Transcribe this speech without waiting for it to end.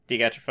Do you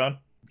got your phone?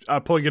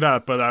 I'm pulling it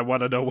out, but I want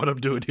to know what I'm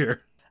doing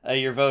here.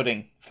 You're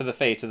voting for the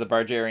fate of the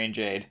Bargerian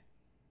Jade.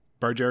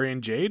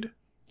 Bargerian Jade?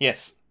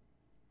 Yes.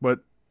 What?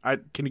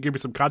 Can you give me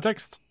some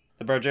context?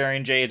 The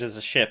Bargerian Jade is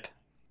a ship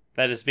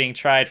that is being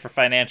tried for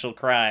financial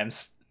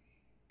crimes.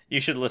 You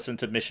should listen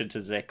to Mission to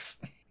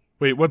Zix.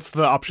 Wait, what's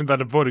the option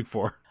that I'm voting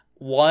for?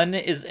 1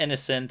 is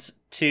innocent,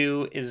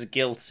 2 is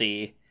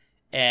guilty,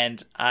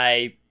 and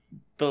I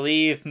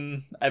believe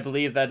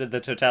that in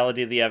the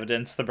totality of the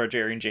evidence, the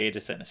Bargerian Jade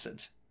is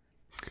innocent.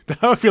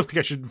 I feel like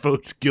I should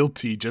vote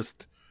guilty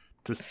just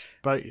to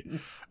spite.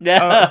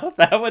 No,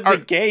 that would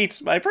negate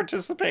my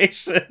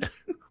participation.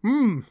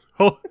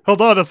 Hold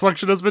on, a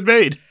selection has been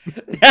made.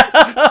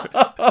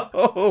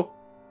 No!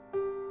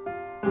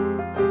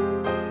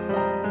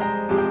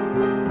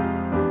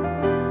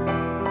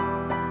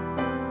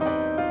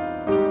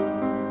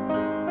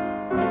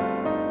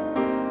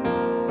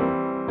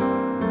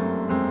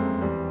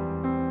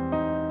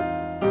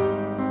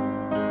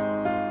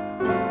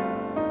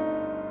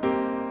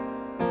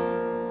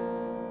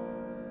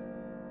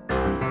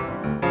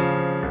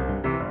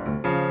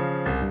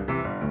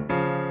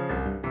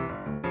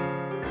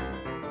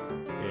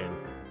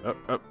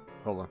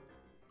 Hold on. All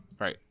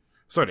right,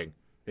 starting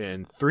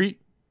in 3,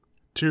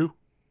 2,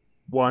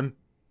 1.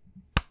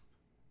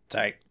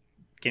 Sorry,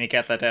 can you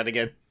cut that down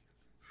again?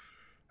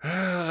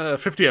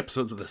 50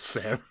 episodes of this,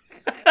 Sam.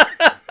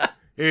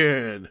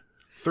 In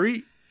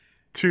 3,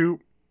 2,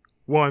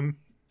 1.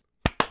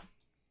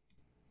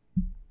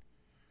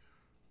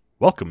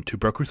 Welcome to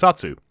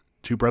Brokusatsu,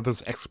 Two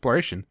Brothers'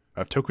 exploration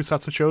of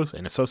tokusatsu shows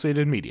and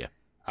associated media.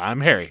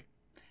 I'm Harry.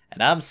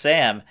 And I'm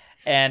Sam.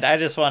 And I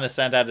just want to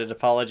send out an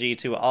apology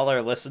to all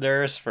our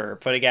listeners for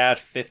putting out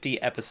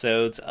 50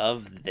 episodes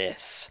of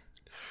this.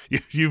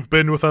 You've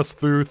been with us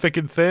through thick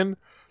and thin,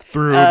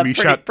 through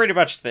pretty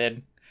much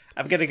thin.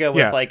 I'm going to go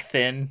with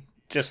thin,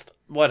 just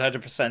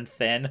 100%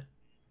 thin.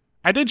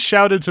 I did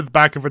shout into the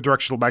back of a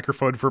directional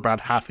microphone for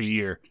about half a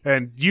year,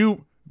 and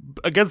you,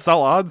 against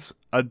all odds,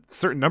 a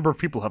certain number of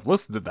people have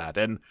listened to that,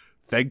 and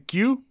thank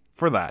you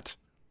for that.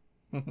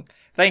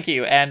 Thank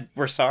you, and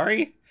we're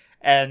sorry.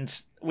 And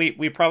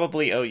we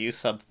probably owe you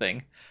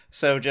something.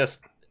 So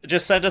just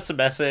send us a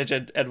message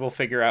and we'll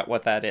figure out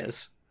what that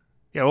is.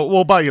 Yeah,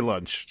 we'll buy you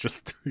lunch.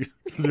 Just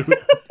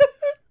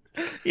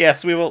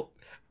Yes, we will.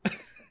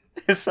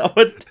 If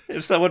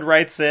someone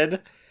writes in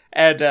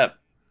and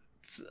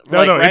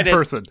in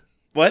person.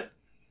 What?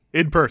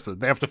 In person.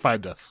 They have to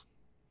find us.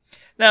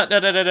 No.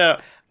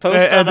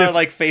 Post on our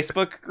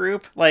Facebook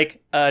group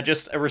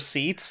just a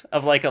receipt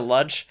of a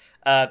lunch.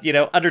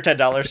 Under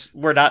 $10.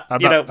 We're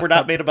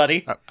not made of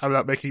money. I'm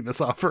not making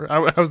this offer. I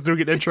was doing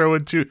an intro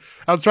into.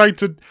 I was trying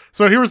to.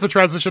 So here was the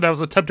transition I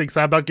was attempting. So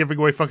I'm not giving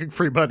away fucking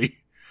free money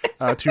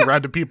to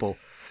random people.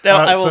 No,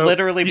 I will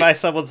literally buy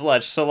someone's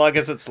lunch so long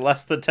as it's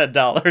less than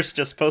 $10.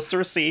 Just post a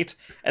receipt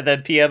and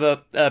then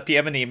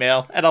PM an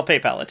email, and I'll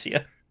PayPal it to you.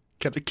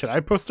 Can I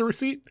post a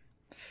receipt?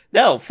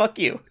 No, fuck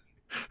you.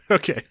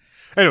 Okay.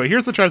 Anyway,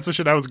 here's the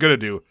transition I was gonna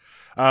do.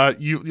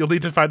 You'll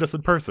need to find us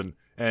in person.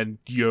 And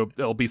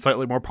it'll be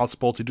slightly more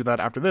possible to do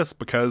that after this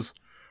because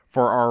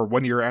for our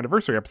 1-year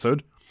anniversary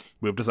episode,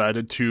 we've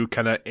decided to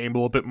kind of aim a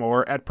little bit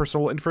more at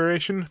personal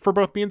information for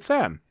both me and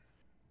Sam.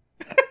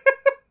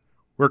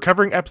 We're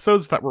covering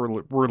episodes that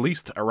were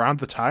released around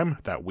the time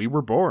that we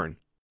were born.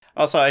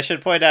 Also, I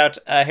should point out,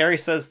 Harry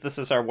says this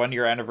is our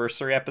 1-year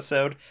anniversary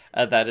episode.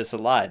 That is a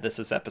lie. This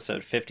is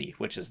episode 50,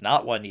 which is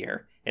not 1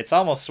 year. It's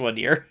almost 1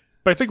 year.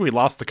 But I think we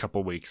lost a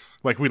couple weeks.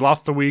 We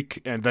lost a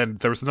week, and then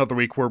there was another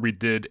week where we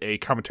did a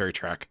commentary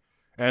track.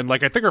 And, I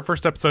think our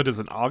first episode is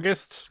in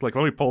August. Let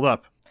me pull it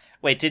up.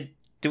 Wait, did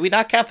we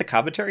not count the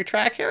commentary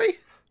track, Harry?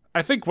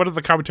 I think one of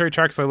the commentary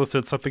tracks I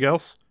listed something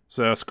else.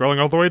 So, scrolling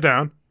all the way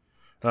down.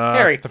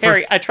 Harry,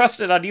 I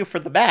trusted on you for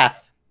the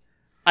math.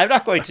 I'm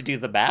not going to do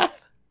the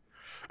math.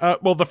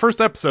 Well, the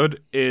first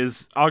episode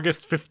is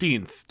August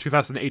 15th,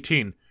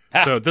 2018.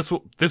 So this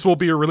will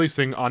be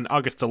releasing on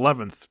August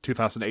 11th,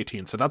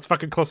 2018. So that's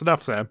fucking close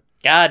enough, Sam.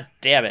 God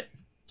damn it.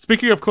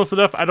 Speaking of close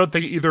enough, I don't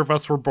think either of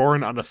us were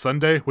born on a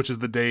Sunday, which is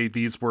the day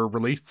these were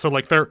released. So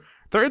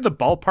they're in the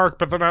ballpark,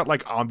 but they're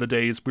not on the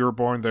days we were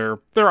born. They're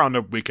on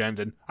a weekend,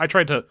 and I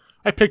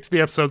picked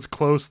the episodes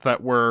close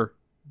that were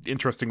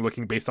interesting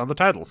looking based on the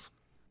titles.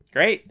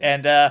 Great.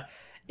 And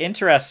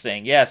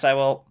interesting. Yes, I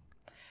will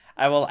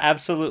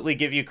absolutely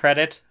give you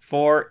credit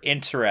for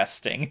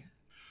interesting.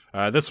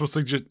 This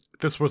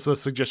was a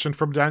suggestion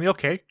from Daniel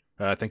K.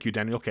 Thank you,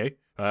 Daniel K.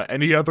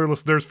 Any other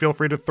listeners, feel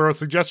free to throw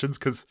suggestions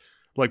because,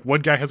 one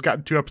guy has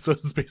gotten 2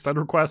 episodes based on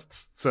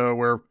requests, so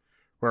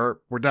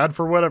we're down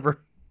for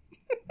whatever.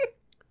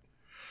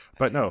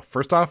 But no,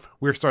 first off,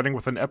 we're starting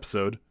with an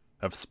episode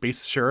of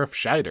Space Sheriff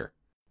Scheider.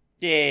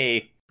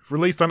 Yay!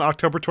 Released on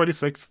October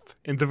 26th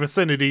in the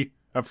vicinity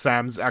of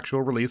Sam's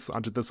actual release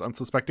onto this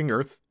unsuspecting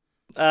Earth.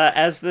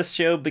 As this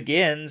show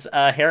begins,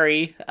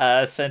 Harry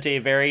sent a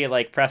very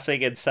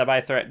pressing and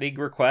semi-threatening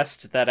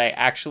request that I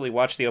actually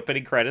watch the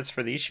opening credits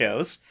for these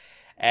shows,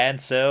 and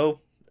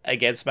so,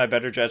 against my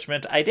better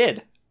judgment, I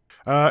did.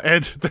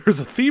 And there's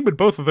a theme in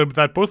both of them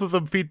that both of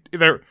them feed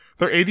their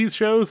 80s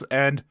shows,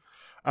 and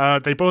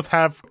they both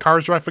have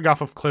cars driving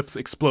off of cliffs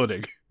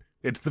exploding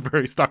in the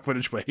very stock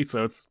footage way.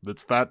 So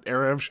it's that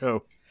era of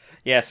show.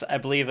 Yes, I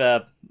believe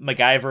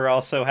MacGyver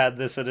also had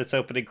this in its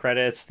opening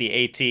credits. The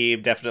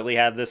A-Team definitely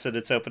had this in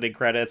its opening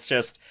credits.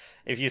 Just,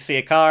 if you see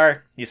a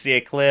car, you see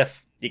a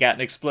cliff, you got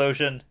an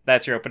explosion,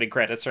 that's your opening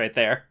credits right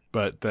there.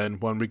 But then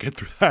when we get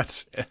through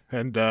that,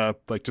 and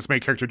like just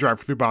main character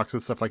drive through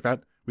boxes, stuff like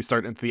that, we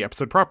start into the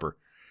episode proper,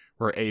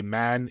 where a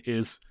man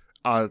is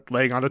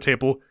laying on a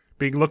table,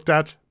 being looked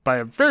at by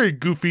a very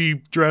goofy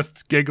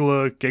dressed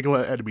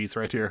Gegala enemies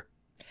right here.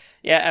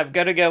 Yeah, I'm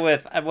gonna go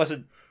with, I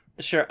wasn't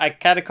sure, I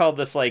kind of called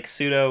this like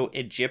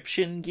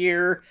pseudo-Egyptian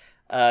gear,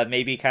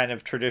 maybe kind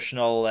of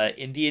traditional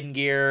Indian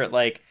gear,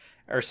 like,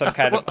 or some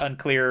kind of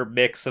unclear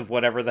mix of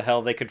whatever the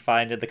hell they could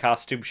find in the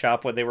costume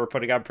shop when they were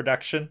putting on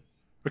production.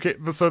 Okay,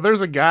 so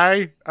there's a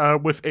guy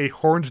with a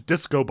horned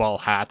disco ball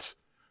hat.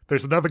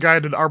 There's another guy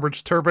in an armored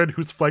turban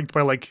who's flanked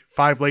by like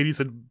 5 ladies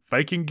in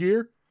Viking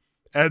gear.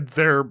 And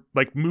their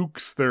like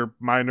mooks, their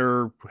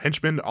minor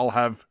henchmen, all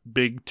have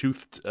big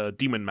toothed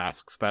demon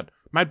masks that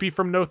might be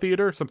from No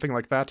Theater, something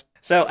like that.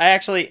 So I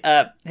actually,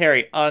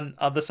 Harry, on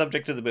the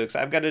subject of the mooks,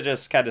 I'm gonna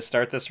just kind of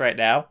start this right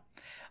now.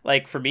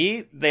 Like, for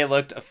me, they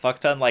looked a fuck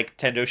ton like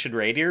Tendoshan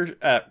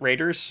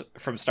Raiders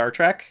from Star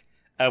Trek,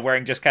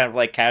 wearing just kind of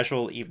like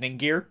casual evening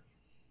gear.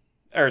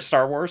 Or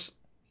Star Wars.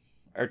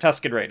 Or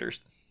Tusken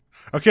Raiders.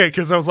 Okay,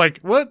 because I was like,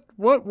 what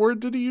word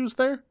did he use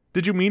there?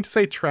 Did you mean to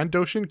say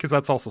Trandoshan? Because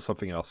that's also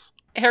something else.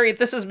 Harry,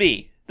 this is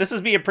me. This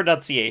is me in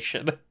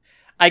pronunciation.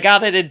 I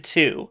got it in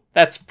 2.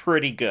 That's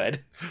pretty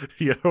good.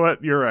 You know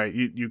what? You're right.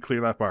 You clear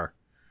that bar.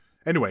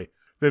 Anyway,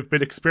 they've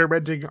been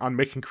experimenting on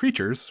making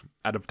creatures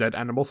out of dead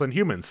animals and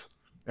humans.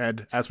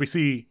 And as we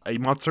see, a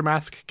monster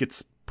mask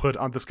gets put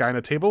on this guy on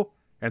a table,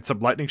 and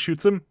some lightning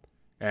shoots him,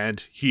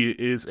 and he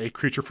is a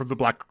creature from the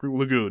Black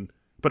Lagoon.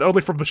 But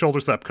only from the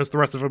shoulders up, because the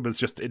rest of him is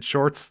just in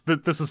shorts.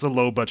 This is a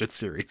low-budget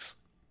series.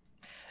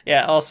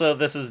 Yeah, also,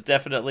 this is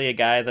definitely a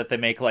guy that they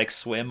make, like,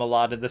 swim a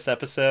lot in this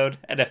episode,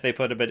 and if they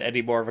put him in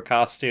any more of a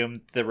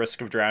costume, the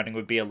risk of drowning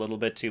would be a little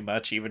bit too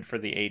much, even for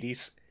the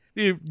 80s.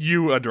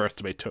 You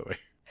underestimate Toei.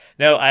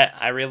 No,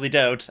 I really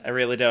don't. I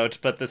really don't.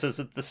 But this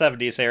isn't the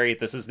 70s, Harry.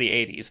 This is the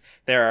 80s.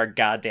 There are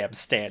goddamn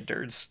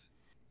standards.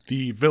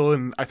 The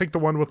villain, I think the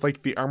one with,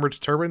 like, the armored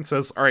turban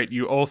says, all right,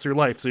 you owe us your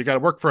life, so you gotta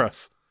work for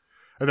us.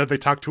 And then they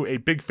talk to a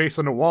big face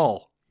on a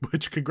wall,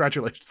 which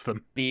congratulates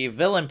them. The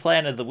villain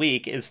plan of the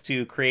week is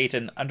to create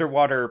an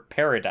underwater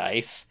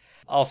paradise.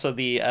 Also,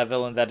 the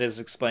villain that is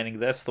explaining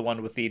this, the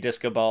one with the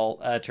disco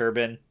ball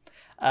turban,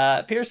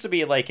 appears to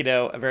be, like,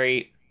 a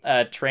very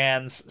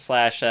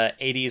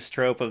trans/80s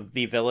trope of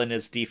the villain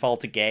is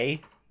default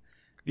gay.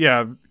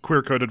 Yeah,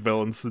 queer-coded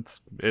villains,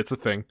 it's a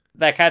thing.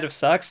 That kind of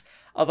sucks.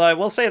 Although I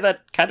will say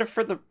that kind of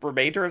for the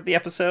remainder of the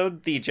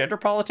episode, the gender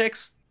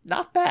politics,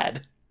 not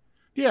bad.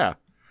 Yeah.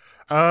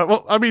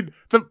 Well, I mean,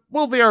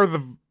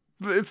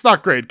 it's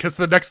not great, because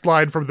the next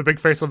line from the big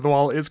face on the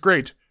wall is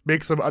great.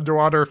 Make some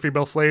underwater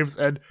female slaves,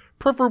 and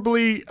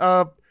preferably,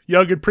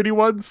 young and pretty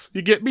ones,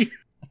 you get me?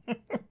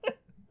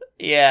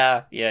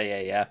 Yeah.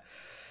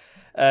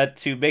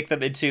 To make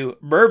them into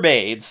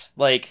mermaids.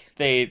 Like,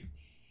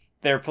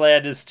 their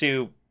plan is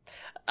to...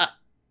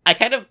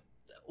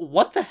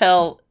 what the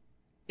hell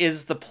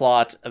is the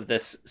plot of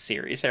this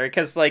series, Harry?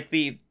 Because, like,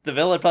 the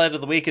villain plan of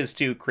the week is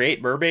to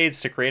create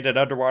mermaids, to create an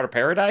underwater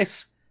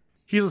paradise?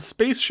 He's a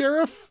space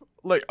sheriff,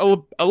 like, a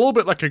little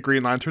bit like a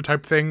Green Lantern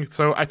type thing.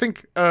 So I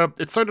think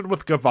it started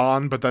with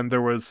Gavan, but then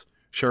there was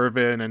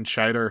Sherivan and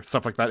Scheider,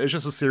 stuff like that. It's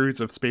just a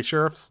series of space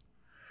sheriffs.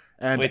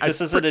 And wait,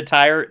 this is an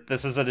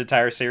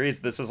entire series?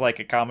 This is like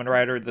a Kamen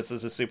Rider? This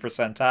is a Super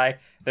Sentai?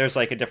 There's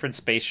like a different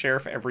space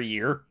sheriff every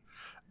year?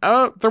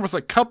 There was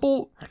a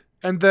couple,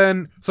 and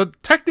then, so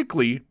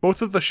technically,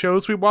 both of the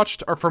shows we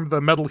watched are from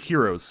the Metal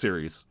Heroes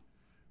series,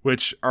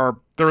 which they're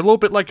a little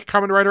bit like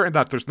Kamen Rider in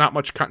that there's not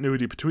much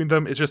continuity between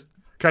them. It's just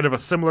kind of a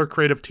similar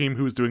creative team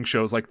who's doing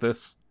shows like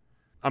this.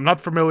 I'm not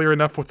familiar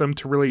enough with them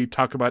to really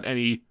talk about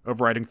any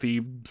overriding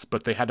themes,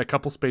 but they had a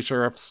couple space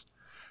sheriffs.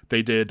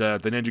 They did the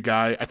Ninja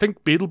Guy. I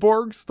think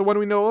Beetleborg's the one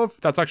we know of.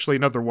 That's actually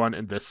another one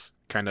in this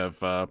kind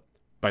of,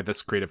 by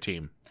this creative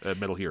team,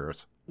 Metal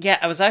Heroes. Yeah,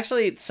 I was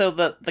actually, so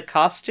the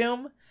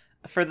costume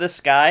for this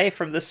guy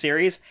from this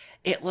series,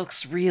 it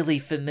looks really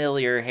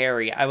familiar,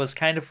 Harry. I was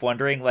kind of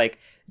wondering, like,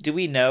 do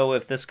we know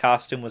if this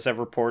costume was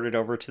ever ported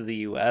over to the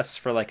US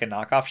for, like, a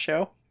knockoff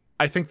show?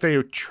 I think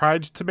they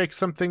tried to make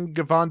something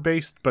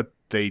Gavan-based, but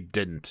they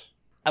didn't.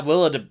 I'm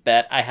willing to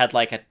bet I had,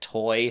 like, a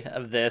toy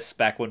of this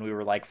back when we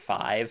were, like,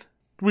 5.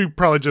 We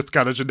probably just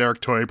got a generic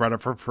toy brought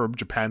up from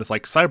Japan. It's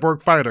like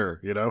Cyborg Fighter,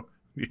 you know?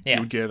 Yeah. You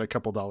would get a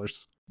couple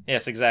dollars.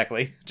 Yes,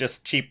 exactly.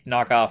 Just cheap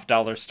knockoff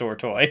dollar store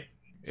toy.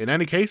 In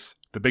any case,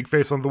 the big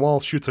face on the wall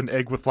shoots an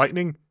egg with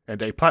lightning,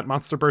 and a plant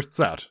monster bursts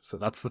out. So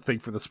that's the thing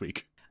for this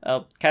week.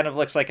 Kind of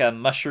looks like a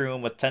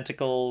mushroom with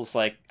tentacles,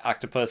 like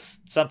octopus,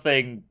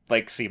 something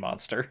like sea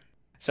monster.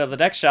 So the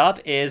next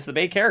shot is the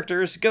main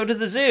characters go to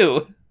the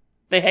zoo.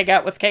 They hang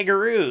out with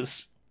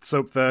kangaroos.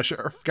 So the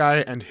sheriff guy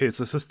and his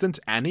assistant,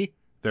 Annie,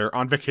 they're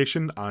on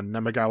vacation on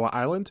Namagawa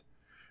Island.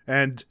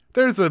 And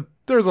there's a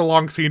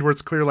long scene where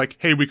it's clear, like,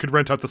 hey, we could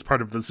rent out this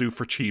part of the zoo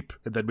for cheap,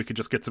 and then we could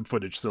just get some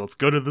footage. So let's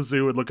go to the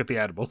zoo and look at the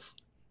animals.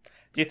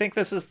 Do you think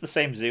this is the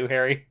same zoo,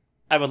 Harry?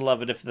 I would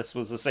love it if this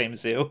was the same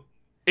zoo.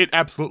 It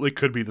absolutely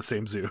could be the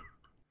same zoo.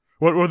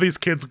 What were these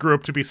kids grew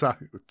up to be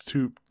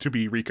to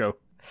be Rico?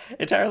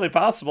 Entirely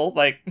possible.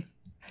 Like,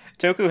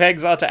 Toku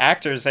hangs on to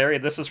actors, Harry.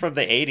 This is from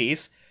the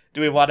 80s. Do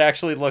we want to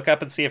actually look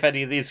up and see if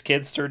any of these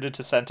kids turned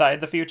into Sentai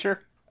in the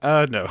future?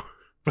 No.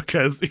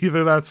 Because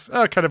either that's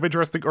kind of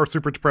interesting or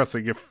super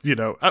depressing if,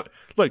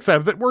 like,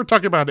 Sam, we're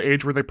talking about an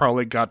age where they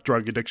probably got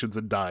drug addictions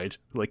and died,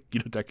 like,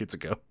 decades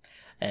ago.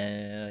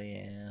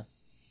 Yeah.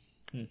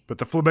 But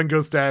the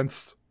flamingos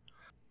dance.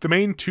 The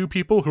main two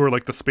people who are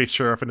like the space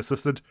sheriff and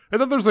assistant,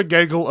 and then there's a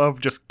gaggle of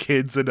just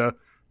kids and a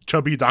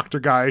chubby doctor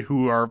guy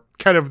who are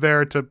kind of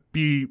there to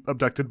be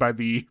abducted by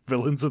the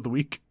villains of the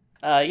week.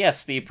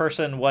 Yes, the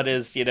person what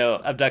is,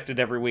 abducted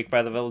every week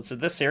by the villains in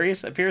this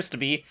series appears to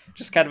be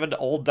just kind of an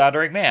old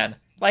doddering man.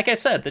 Like I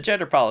said, the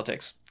gender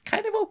politics,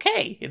 kind of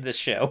okay in this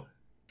show.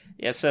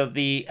 Yeah, so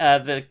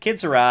the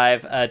kids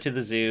arrive to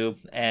the zoo,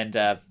 and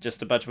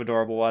just a bunch of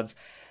adorable ones.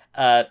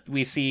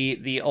 We see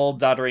the old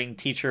doddering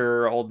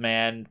teacher, old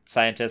man,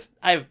 scientist.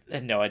 I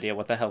have no idea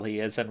what the hell he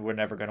is, and we're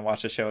never going to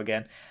watch the show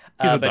again.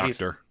 He's a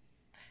doctor.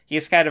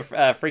 He's kind of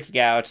freaking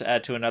out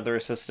to another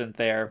assistant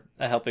there,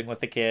 helping with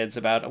the kids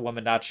about a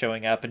woman not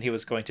showing up, and he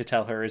was going to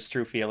tell her his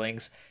true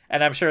feelings.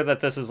 And I'm sure that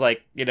this is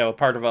like,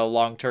 part of a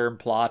long-term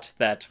plot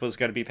that was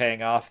going to be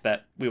paying off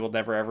that we will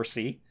never ever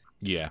see.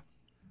 Yeah.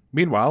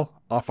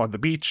 Meanwhile, off on the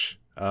beach,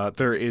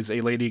 there is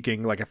a lady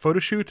getting like a photo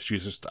shoot.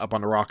 She's just up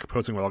on a rock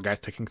posing while a guy's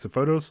taking some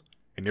photos.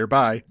 And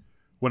nearby,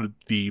 one of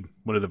the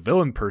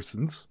villain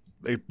persons,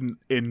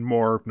 in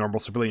more normal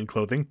civilian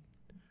clothing,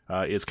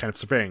 is kind of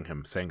surveying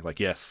him, saying like,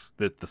 "Yes,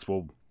 this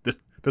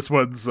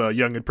one's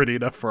young and pretty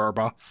enough for our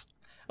boss."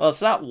 Well,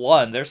 it's not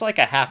one. There's like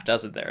a half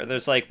dozen there.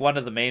 There's like one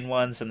of the main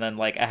ones, and then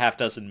like a half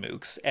dozen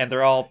mooks, and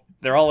they're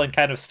all in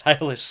kind of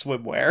stylish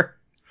swimwear.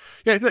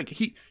 Yeah, like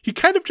he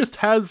kind of just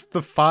has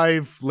the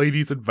 5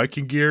 ladies in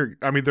Viking gear.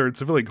 I mean, they're in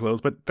civilian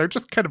clothes, but they're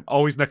just kind of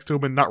always next to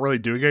him and not really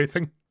doing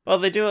anything. Well,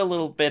 they do a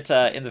little bit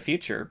in the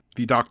future.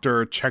 The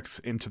doctor checks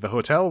into the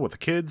hotel with the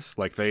kids,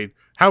 like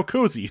how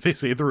cozy, they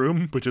say the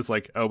room, which is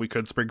like, oh, we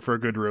could spring for a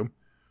good room.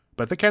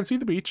 But they can't see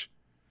the beach.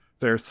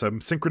 There's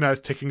some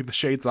synchronized taking the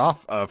shades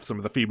off of some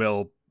of the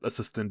female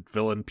assistant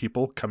villain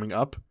people coming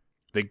up.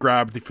 They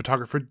grab the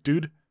photographer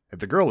dude, and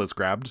the girl is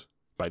grabbed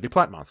by the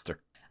plant monster.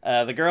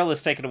 The girl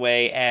is taken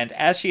away, and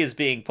as she is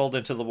being pulled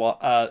into the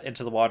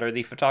water,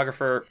 the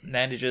photographer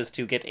manages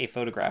to get a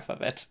photograph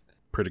of it.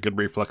 Pretty good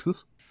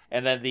reflexes.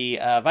 And then the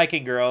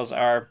Viking girls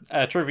are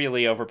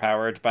trivially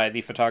overpowered by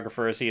the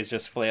photographer as he is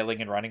just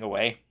flailing and running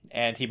away.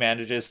 And he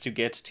manages to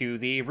get to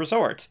the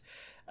resort,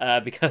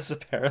 because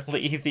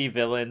apparently the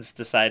villains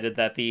decided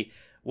that the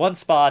one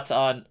spot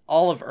on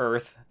all of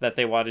Earth that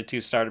they wanted to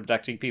start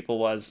abducting people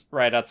was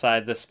right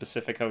outside this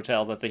specific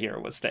hotel that the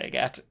hero was staying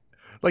at.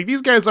 Like,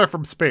 these guys are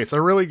from space. I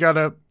really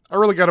gotta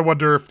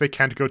wonder if they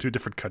can't go to a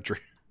different country.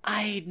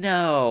 I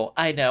know.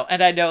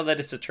 And I know that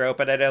it's a trope,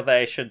 and I know that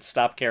I should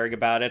stop caring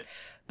about it.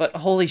 But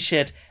holy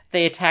shit,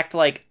 they attacked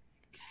like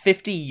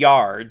 50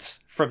 yards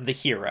from the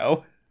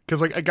hero.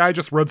 Because like a guy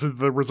just runs into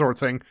the resort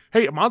saying,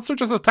 "Hey, a monster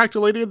just attacked a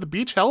lady at the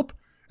beach, help!"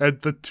 And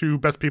the 2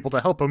 best people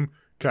to help him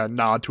kind of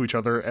nod to each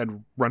other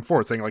and run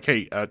forward, saying like,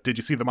 "Hey, did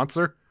you see the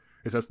monster?"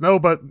 He says, "No,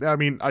 but I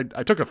mean,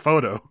 I took a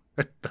photo."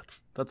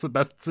 That's the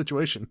best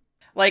situation.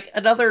 Like,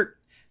 another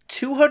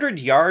 200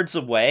 yards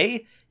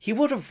away, he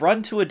would have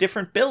run to a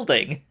different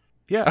building.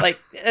 Yeah. Like,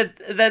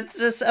 that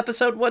this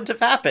episode wouldn't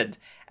have happened.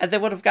 And they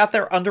would have got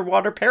their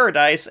underwater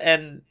paradise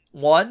and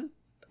won?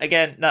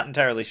 Again, not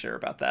entirely sure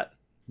about that.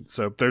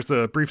 So there's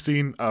a brief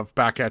scene of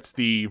back at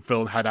the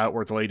villain hideout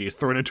where the lady is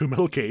thrown into a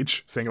metal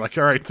cage, saying like,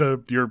 "All right,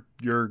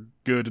 you're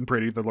good and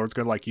pretty, the Lord's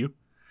gonna like you."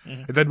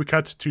 Mm-hmm. And then we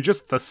cut to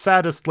just the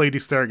saddest lady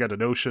staring at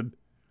an ocean.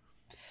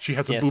 She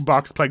has a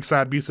boombox playing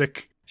sad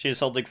music. She is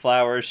holding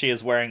flowers, she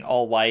is wearing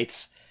all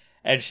white,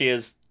 and she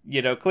is,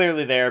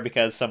 clearly there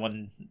because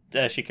someone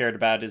she cared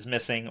about is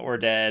missing or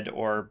dead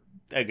or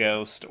a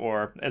ghost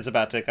or is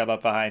about to come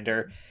up behind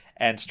her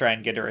and try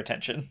and get her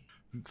attention.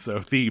 So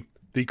the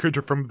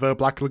creature from the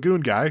Black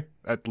Lagoon guy,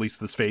 at least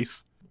this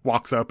face,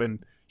 walks up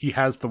and he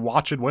has the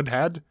watch in one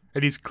hand,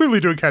 and he's clearly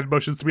doing hand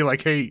motions to be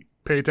like, "Hey,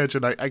 pay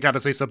attention, I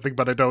gotta say something,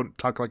 but I don't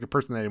talk like a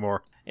person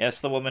anymore." Yes,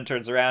 the woman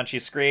turns around, she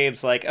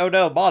screams like, "Oh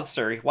no,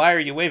 monster, why are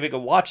you waving a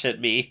watch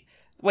at me?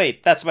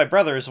 Wait, that's my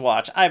brother's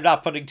watch. I'm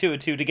not putting 2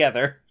 and 2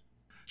 together."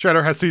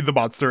 Shredder has seen the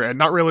monster and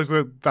not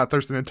realizing that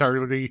there's an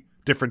entirely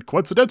different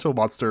coincidental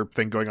monster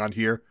thing going on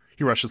here.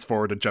 He rushes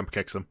forward and jump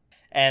kicks him.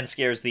 And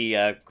scares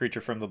the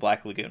creature from the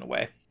Black Lagoon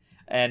away.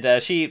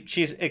 And she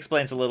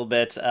explains a little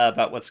bit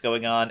about what's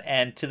going on.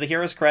 And to the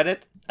hero's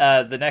credit,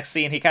 the next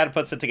scene, he kind of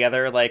puts it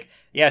together like,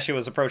 yeah, she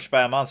was approached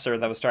by a monster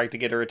that was trying to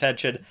get her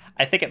attention.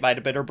 I think it might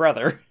have been her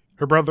brother.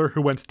 Her brother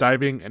who went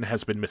diving and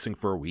has been missing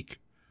for a week.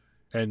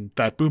 And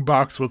that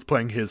boombox was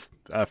playing his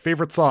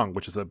favorite song,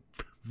 which is a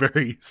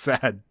very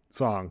sad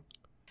song.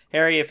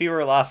 Harry, if you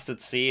were lost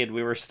at sea and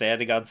we were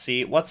standing on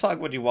sea, what song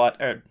would you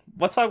want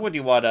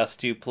us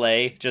to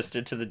play just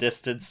into the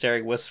distance,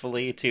 staring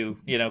wistfully to,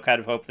 kind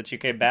of hope that you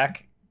came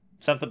back?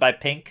 Something by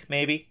Pink,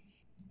 maybe?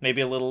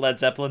 Maybe a little Led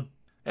Zeppelin?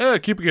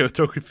 Keeping it a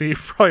Toku theme,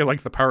 probably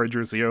like the Power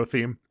Rangers Zeo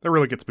theme. That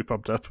really gets me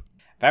pumped up.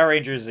 Power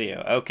Rangers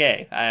Zeo.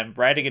 Okay, I'm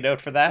writing a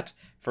note for that,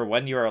 for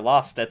when you are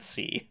lost at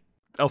sea.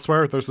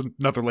 Elsewhere, there's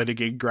another lady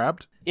getting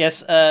grabbed.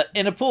 Yes,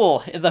 in a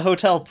pool, in the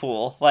hotel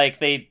pool. Like,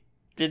 they're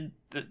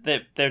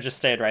just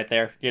staying right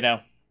there,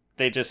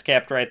 They just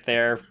camped right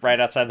there, right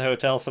outside the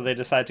hotel, so they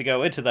decide to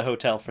go into the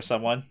hotel for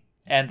someone.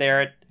 And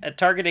they're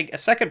targeting a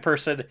second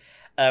person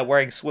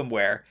wearing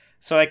swimwear.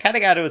 So I kind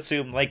of got to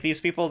assume, like,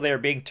 these people, they're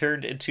being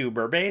turned into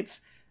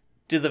mermaids.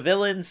 Do the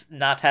villains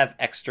not have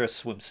extra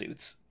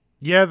swimsuits?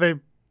 Yeah,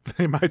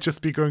 they might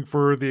just be going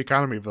for the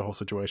economy of the whole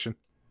situation.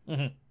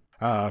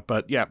 Mm-hmm.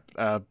 But yeah,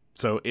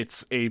 so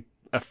it's a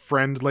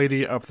friend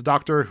lady of the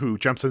doctor who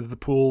jumps into the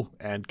pool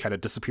and kind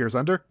of disappears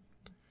under.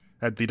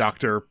 And the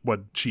doctor,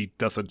 when she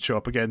doesn't show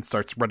up again,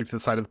 starts running to the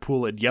side of the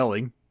pool and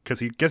yelling, because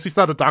he's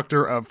not a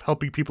doctor of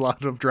helping people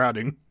out of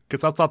drowning,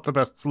 because that's not the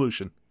best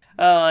solution.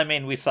 I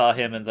mean, we saw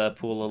him in the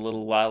pool a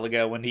little while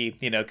ago when he,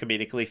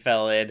 comedically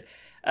fell in.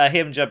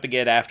 Him jumping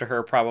in after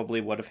her probably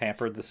would have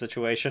hampered the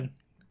situation.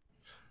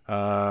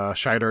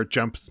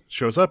 Scheider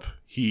shows up,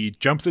 he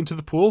jumps into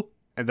the pool,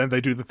 and then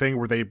they do the thing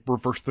where they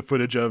reverse the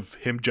footage of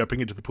him jumping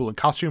into the pool in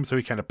costume, so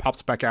he kind of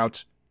pops back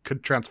out,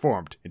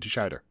 transformed into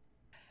Scheider.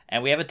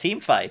 And we have a team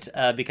fight,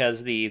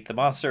 because the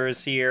monster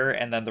is here,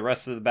 and then the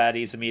rest of the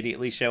baddies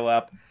immediately show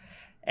up.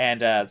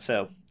 And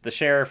so the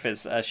sheriff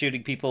is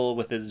shooting people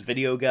with his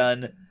video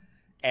gun,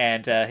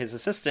 and his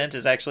assistant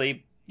is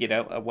actually,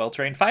 a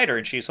well-trained fighter,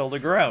 and she's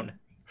holding her own.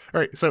 All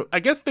right, so I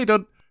guess they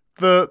don't...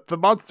 The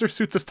monster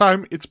suit this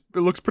time, it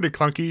looks pretty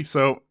clunky,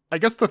 so I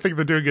guess the thing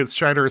they're doing is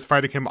Scheider is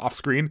fighting him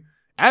off-screen.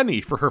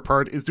 Annie, for her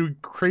part, is doing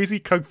crazy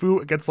kung fu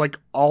against, like,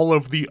 all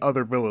of the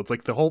other villains.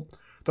 Like,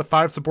 the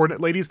 5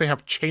 subordinate ladies, they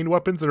have chain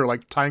weapons that are,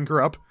 like, tying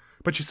her up,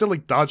 but she's still,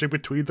 like, dodging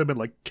between them and,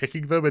 like,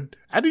 kicking them, and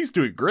Annie's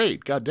doing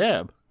great,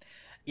 goddamn.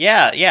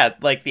 Yeah,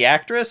 like, the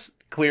actress,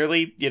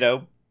 clearly,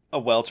 a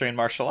well-trained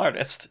martial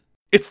artist.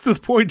 It's the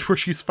point where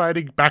she's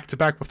fighting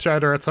back-to-back with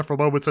Scheider at several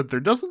moments, and there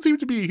doesn't seem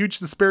to be a huge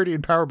disparity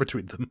in power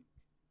between them.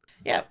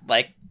 Yeah,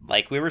 like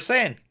we were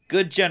saying,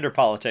 good gender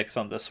politics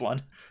on this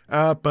one.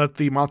 But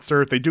the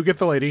monster, they do get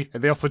the lady,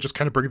 and they also just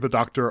kind of bring the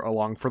doctor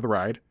along for the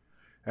ride.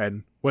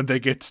 And when they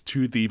get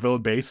to the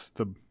villain base,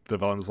 the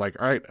villain is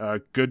like, all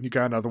right, good, you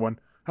got another one.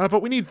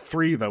 But we need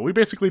 3, though. We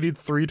basically need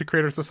 3 to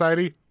create our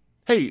society.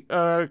 Hey,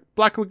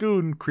 Black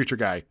Lagoon creature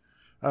guy,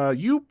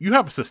 you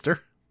have a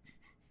sister.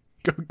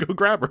 Go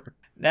grab her.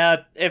 Now,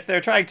 if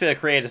they're trying to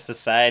create a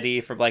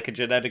society from, like, a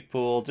genetic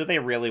pool, do they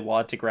really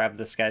want to grab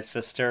this guy's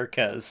sister?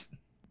 Because,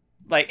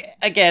 like,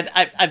 again,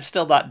 I'm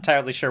still not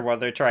entirely sure why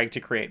they're trying to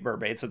create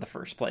mermaids in the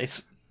first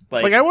place.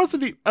 Like I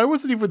wasn't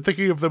even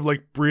thinking of them,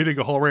 like, breeding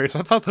a whole race.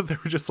 I thought that they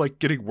were just, like,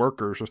 getting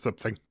workers or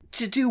something.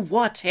 To do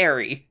what,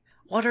 Harry?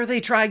 What are they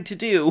trying to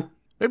do?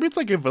 Maybe it's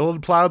like a villain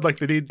plan, like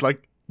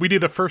we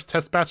need a first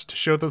test batch to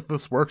show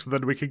this works, and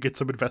then we can get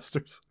some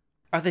investors.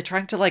 Are they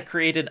trying to, like,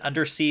 create an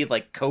undersea,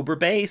 like, Cobra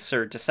base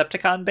or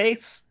Decepticon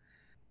base?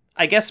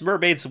 I guess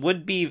mermaids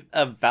would be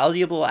a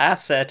valuable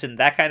asset in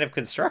that kind of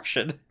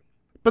construction.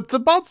 But the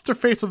monster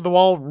face on the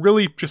wall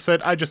really just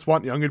said, I just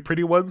want young and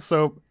pretty ones,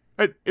 so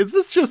is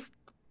this just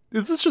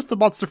the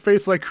monster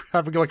face, like,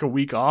 having, like, a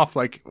week off?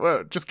 Like,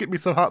 just get me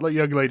some hot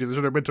young ladies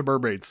that are into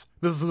mermaids.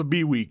 This is a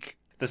me week.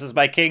 This is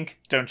my kink.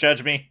 Don't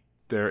judge me.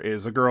 There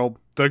is a girl.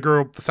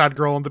 The sad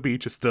girl on the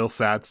beach is still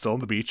sad, still on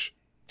the beach.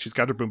 She's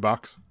got her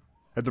boombox.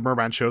 And the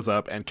merman shows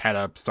up and kind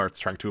of starts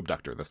trying to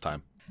abduct her this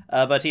time.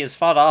 But he is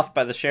fought off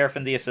by the sheriff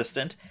and the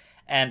assistant.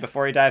 And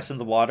before he dives in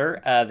the water,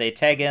 they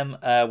tag him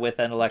with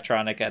an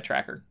electronic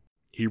tracker.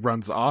 He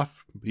runs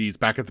off. He's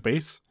back at the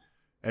base.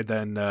 And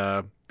then,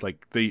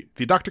 the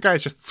doctor guy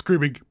is just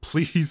screaming,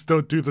 please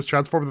don't do this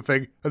transformative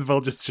thing. And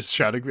Vel just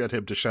shouting at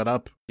him to shut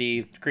up.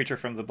 The creature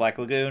from the Black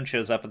Lagoon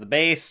shows up at the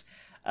base.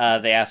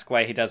 They ask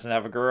why he doesn't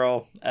have a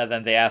girl.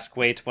 Then they ask,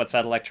 wait, what's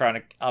that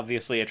electronic,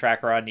 obviously a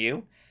tracker on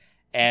you?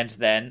 And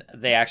then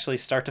they actually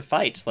start to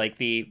fight. Like,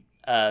 the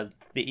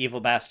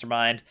evil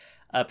mastermind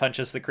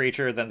punches the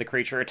creature, then the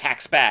creature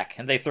attacks back,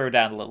 and they throw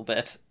down a little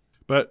bit.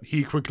 But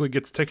he quickly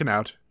gets taken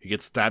out, he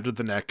gets stabbed in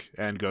the neck,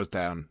 and goes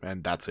down,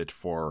 and that's it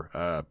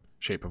for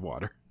Shape of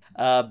Water.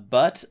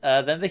 But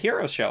then the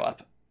heroes show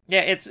up.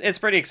 Yeah, it's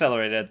pretty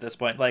accelerated at this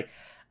point. Like,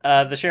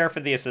 the sheriff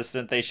and the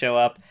assistant, they show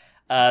up.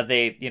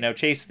 They,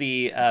 chase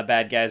the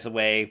bad guys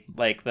away.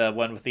 Like, the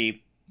one with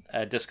the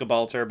disco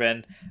ball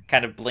turban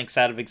kind of blinks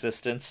out of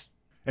existence.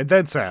 And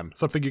then, Sam,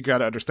 something you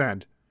gotta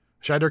understand.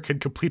 Scheider can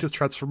complete his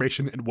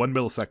transformation in 1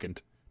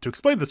 millisecond. To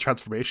explain this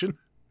transformation,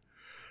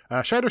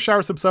 Scheider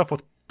showers himself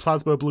with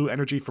plasma blue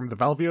energy from the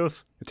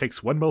Valvios. It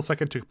takes 1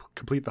 millisecond to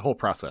complete the whole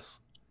process.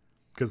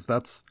 Because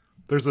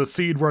there's a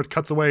scene where it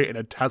cuts away and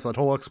it has that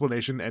whole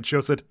explanation and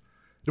shows it.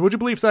 And would you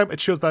believe, Sam,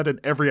 it shows that in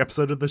every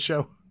episode of this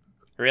show?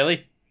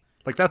 Really?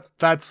 Like,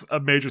 that's a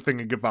major thing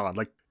in Gavan.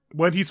 Like,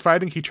 when he's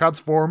fighting, he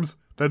transforms,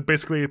 then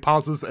basically it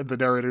pauses, and the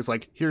narrator's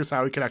like, here's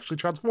how he can actually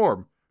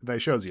transform. And then he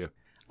shows you.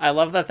 I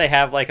love that they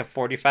have like a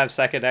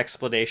 45-second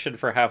explanation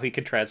for how he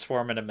can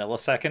transform in a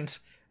millisecond.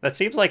 That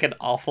seems like an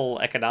awful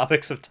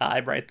economics of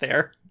time right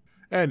there.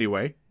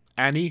 Anyway,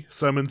 Annie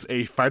summons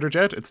a fighter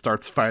jet and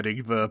starts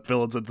fighting the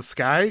villains in the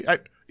sky.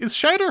 Is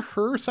Shider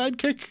her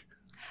sidekick?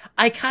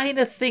 I kind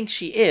of think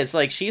she is.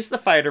 Like, she's the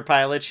fighter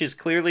pilot. She's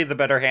clearly the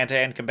better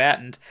hand-to-hand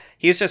combatant.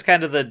 He's just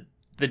kind of the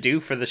do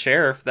for the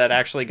sheriff that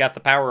actually got the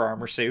power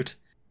armor suit.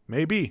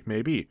 Maybe.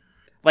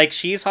 Like,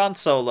 she's Han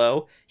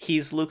Solo.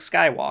 He's Luke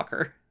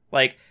Skywalker.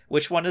 Like,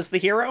 which one is the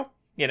hero?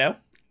 You know?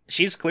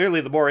 She's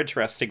clearly the more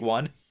interesting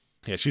one.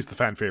 Yeah, she's the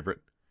fan favorite.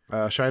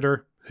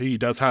 Shider, he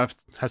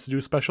has to do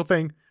a special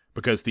thing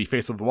because the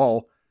face of the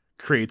wall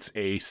creates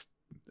a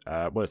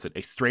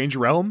strange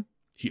realm.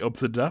 He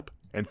opens it up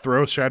and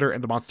throws Shider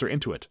and the monster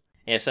into it.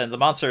 Yes, and the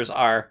monsters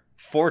are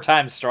 4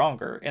 times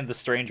stronger in the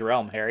strange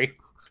realm, Harry.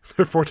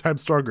 They're 4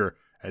 times stronger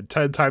and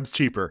 10 times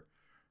cheaper.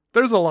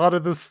 There's a lot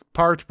of this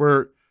part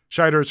where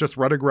Shider is just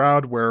running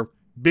around where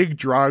big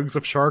drogs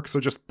of sharks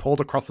are just pulled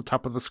across the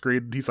top of the screen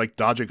and he's like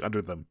dodging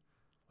under them.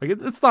 Like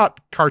it's not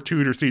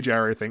cartoon or CGI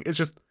or anything. It's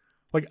just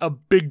like a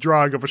big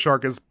drog of a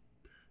shark is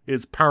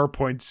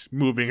PowerPoint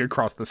moving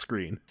across the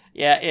screen.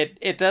 Yeah,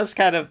 it does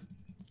kind of...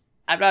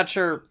 I'm not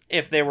sure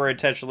if they were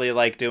intentionally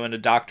like doing a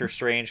Doctor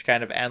Strange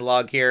kind of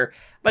analog here,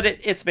 but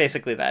it's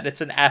basically that.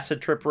 It's an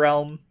acid trip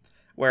realm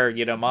where,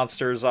 you know,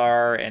 monsters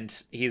are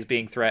and he's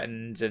being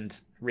threatened and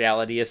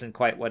reality isn't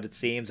quite what it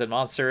seems and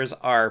monsters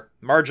are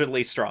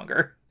marginally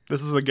stronger.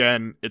 This is,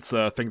 again, it's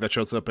a thing that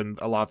shows up in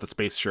a lot of the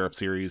Space Sheriff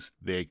series.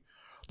 The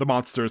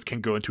monsters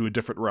can go into a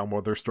different realm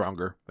where they're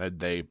stronger, and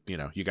they, you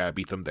know, you gotta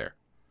beat them there.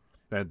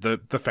 And the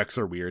effects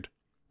are weird.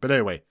 But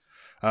anyway,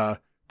 the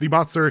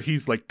monster,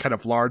 he's like kind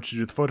of large to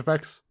do the photo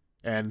effects,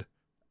 and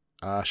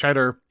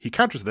Shider, he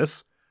counters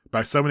this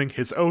by summoning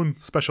his own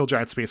special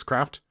giant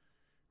spacecraft,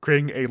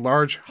 creating a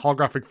large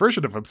holographic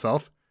version of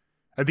himself,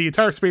 and the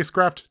entire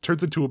spacecraft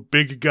turns into a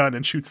big gun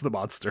and shoots the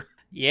monster.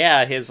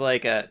 Yeah, his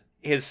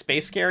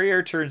space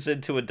carrier turns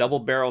into a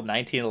double-barreled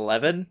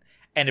 1911,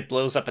 and it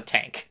blows up a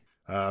tank.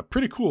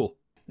 Pretty cool.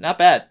 Not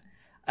bad.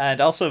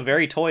 And also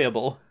very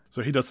toyable.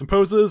 So he does some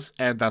poses,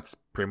 and that's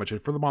pretty much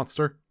it for the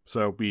monster.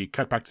 So we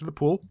cut back to the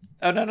pool.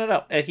 Oh,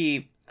 no.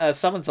 He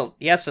has to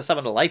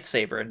summon a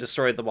lightsaber and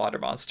destroy the water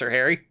monster,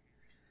 Harry.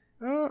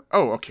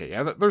 Okay.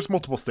 Yeah, there's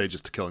multiple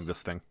stages to killing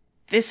this thing.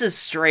 This is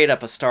straight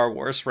up a Star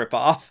Wars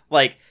ripoff.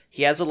 Like,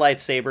 he has a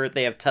lightsaber,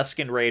 they have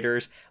Tusken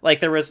Raiders. Like,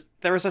 there was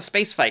a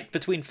space fight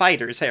between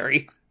fighters,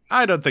 Harry.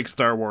 I don't think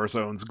Star Wars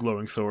owns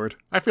Glowing Sword.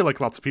 I feel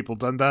like lots of people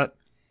done that.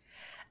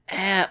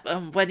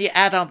 When you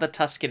add on the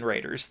Tusken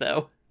Raiders,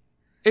 though.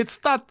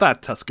 It's not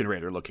that Tusken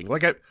Raider looking.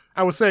 Like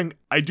I was saying,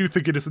 I do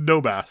think it is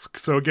no mask.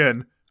 So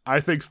again, I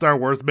think Star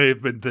Wars may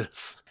have been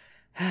this.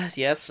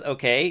 Yes,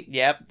 okay.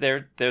 Yep,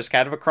 there's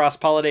kind of a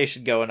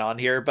cross-pollination going on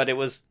here, but it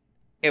was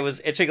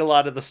itching a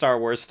lot of the Star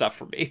Wars stuff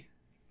for me.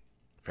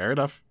 Fair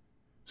enough.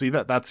 See,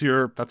 that's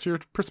your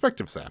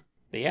perspective, Sam.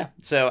 But yeah,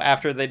 so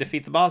after they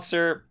defeat the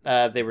monster,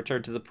 they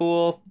return to the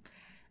pool,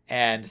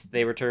 and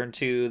they return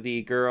to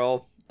the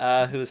girl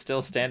who is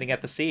still standing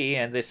at the sea,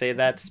 and they say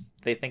that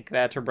they think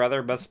that her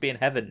brother must be in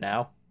heaven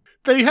now.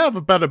 They have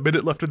about a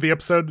minute left in the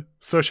episode,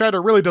 so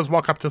Shider really does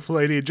walk up to this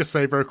lady and just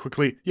say very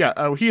quickly,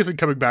 he isn't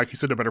coming back,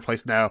 he's in a better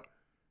place now.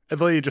 And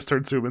the lady just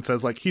turns to him and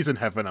says, like, he's in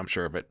heaven, I'm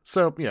sure of it.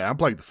 So, yeah, I'm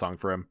playing the song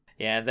for him.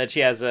 Yeah, and then she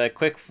has a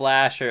quick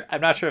flash, or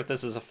I'm not sure if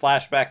this is a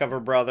flashback of her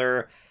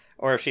brother,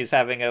 or if she's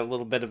having a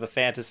little bit of a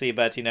fantasy,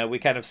 but, you know, we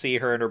kind of see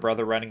her and her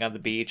brother running on the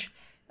beach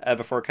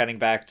before cutting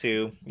back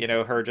to, you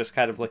know, her just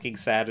kind of looking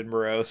sad and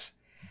morose,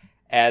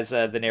 as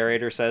the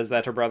narrator says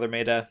that her brother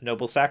made a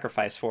noble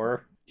sacrifice for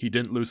her. He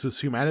didn't lose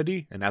his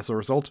humanity, and as a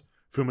result,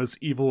 Fuma's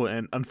evil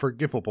and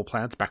unforgivable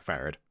plans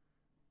backfired.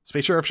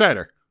 Space Sheriff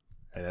Shider.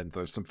 And then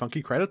there's some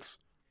funky credits,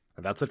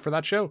 and that's it for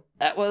that show.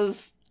 That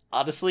was,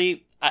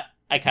 honestly,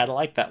 I kind of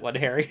like that one,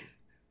 Harry.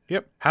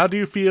 Yep. How do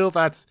you feel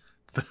that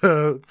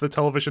the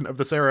television of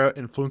this era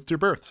influenced your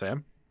birth,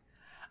 Sam?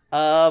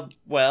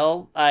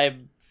 Well,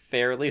 I'm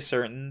fairly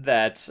certain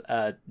that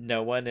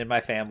no one in my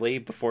family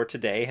before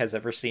today has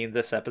ever seen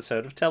this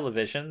episode of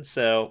television,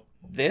 so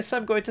this,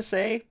 I'm going to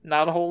say,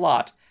 not a whole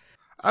lot.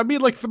 I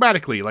mean, like,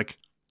 thematically, like,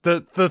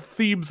 the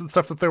themes and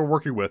stuff that they were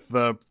working with,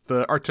 the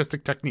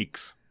artistic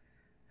techniques.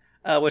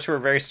 Which were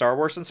very Star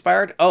Wars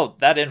inspired. Oh,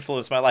 that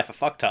influenced my life a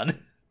fuck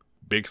ton.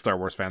 Big Star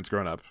Wars fans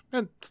growing up.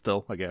 And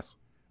still, I guess.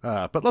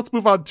 But let's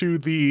move on to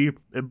the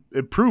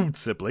improved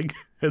sibling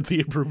and the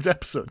improved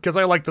episode, because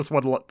I like this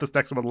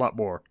next one a lot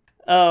more.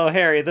 Oh,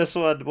 Harry, this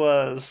one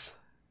was...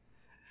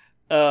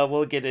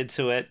 we'll get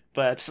into it,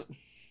 but...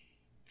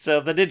 So,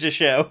 the Ninja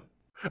Show.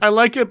 I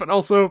like it, but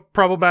also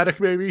problematic,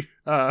 maybe.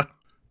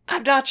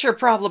 I'm not sure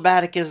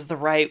problematic is the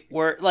right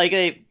word.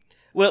 Like,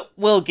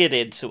 we'll get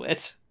into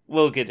it.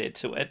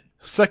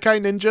 Sekai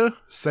Ninja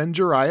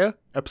Senjuraya,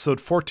 Episode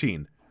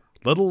 14.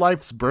 Little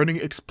Life's Burning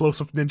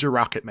Explosive Ninja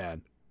Rocket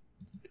Man.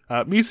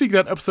 Me seeing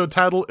that episode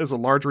title is a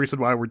large reason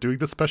why we're doing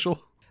this special.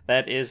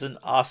 That is an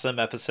awesome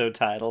episode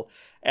title.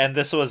 And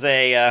this was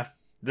an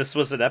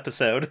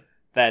episode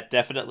that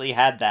definitely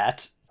had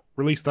that.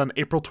 Released on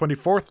April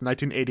 24th,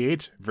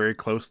 1988, very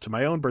close to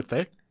my own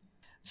birthday.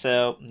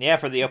 So, yeah,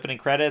 for the opening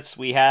credits,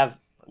 we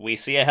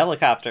see a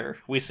helicopter.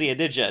 We see a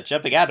ninja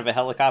jumping out of a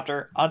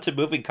helicopter onto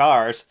moving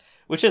cars,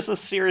 which is a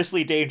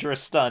seriously dangerous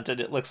stunt, and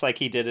it looks like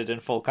he did it in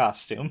full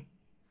costume.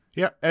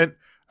 Yeah, and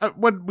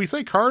when we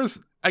say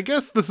cars, I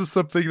guess this is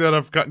something that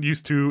I've gotten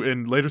used to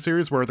in later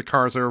series where the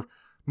cars are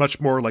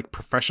much more like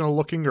professional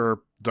looking or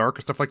dark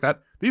or stuff like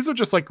that. These are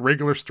just like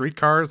regular street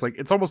cars. Like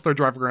it's almost they're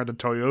driving around in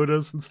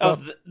Toyotas and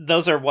stuff.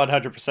 Those are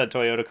 100%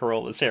 Toyota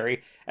Corollas,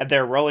 Harry, and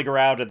they're rolling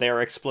around and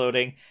they're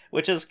exploding,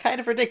 which is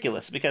kind of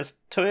ridiculous because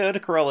Toyota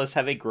Corollas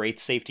have a great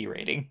safety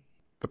rating.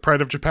 The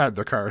pride of Japan,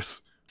 their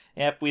cars.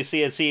 Yep, we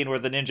see a scene where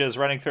the ninja is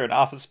running through an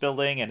office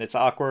building and it's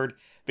awkward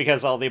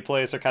because all the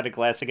employees are kind of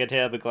glancing at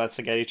him and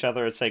glancing at each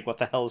other and saying, what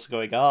the hell is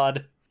going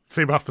on?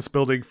 Same office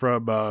building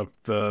from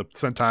the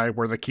Sentai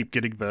where they keep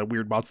getting the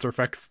weird monster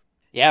effects.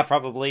 Yeah,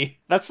 probably.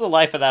 That's the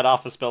life of that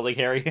office building,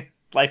 Harry.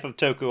 Life of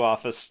Toku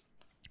office.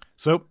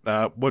 So,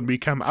 when we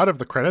come out of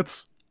the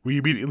credits, we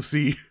immediately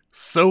see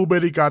so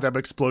many goddamn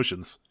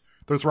explosions.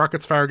 There's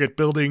rockets firing at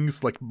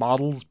buildings, like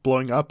models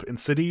blowing up in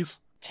cities.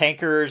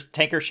 Tanker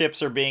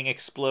ships are being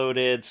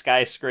exploded,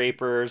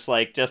 skyscrapers,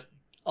 like just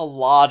a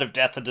lot of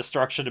death and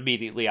destruction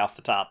immediately off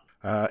the top.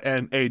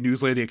 And a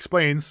news lady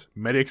explains,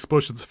 many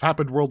explosions have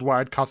happened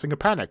worldwide, causing a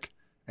panic.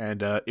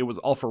 And it was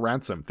all for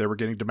ransom. They were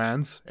getting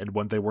demands, and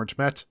when they weren't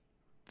met,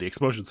 the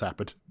explosions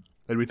happened.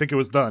 And we think it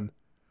was done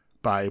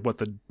by what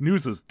the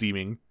news is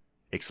deeming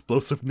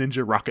Explosive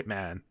Ninja Rocket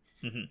Man.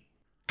 Mm-hmm.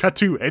 Cut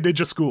to a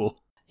ninja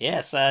school.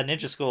 Yes,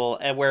 ninja school,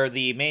 where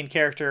the main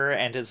character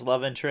and his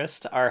love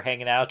interest are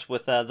hanging out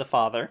with the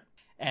father.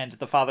 And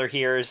the father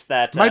hears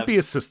that... Might be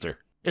his sister.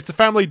 It's a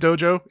family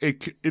dojo.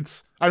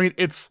 It's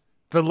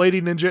the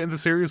lady ninja in the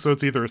series, so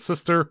it's either a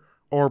sister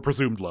or a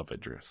presumed love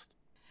interest.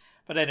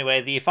 But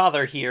anyway, the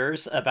father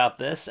hears about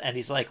this, and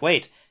he's like,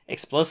 wait,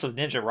 Explosive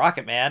Ninja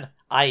Rocket Man?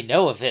 I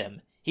know of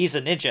him. He's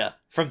a ninja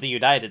from the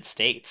United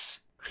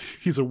States.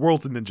 He's a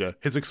world ninja.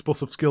 His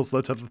explosive skills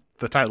led to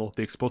the title,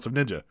 the Explosive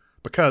Ninja,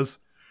 because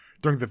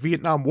during the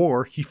Vietnam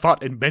War, he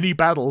fought in many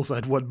battles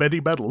and won many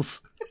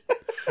medals.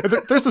 And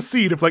there's a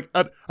scene of like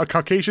a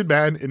Caucasian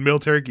man in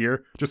military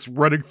gear just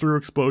running through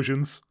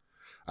explosions.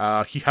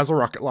 He has a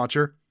rocket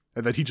launcher,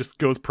 and then he just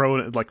goes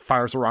prone and like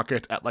fires a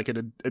rocket at like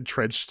an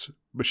entrenched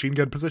machine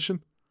gun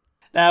position.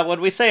 Now,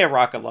 when we say a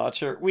rocket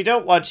launcher, we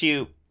don't want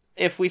you,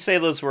 if we say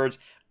those words,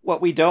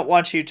 what we don't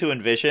want you to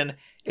envision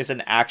is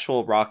an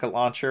actual rocket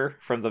launcher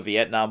from the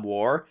Vietnam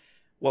War.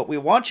 What we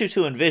want you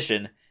to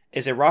envision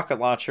is a rocket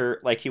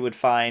launcher like you would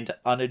find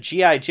on a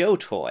G.I. Joe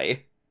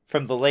toy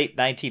from the late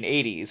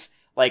 1980s,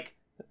 like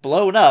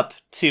blown up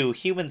to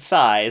human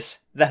size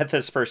that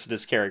this person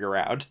is carrying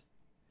around.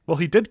 Well,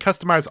 he did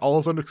customize all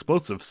his own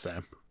explosives,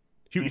 Sam.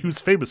 He was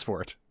famous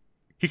for it.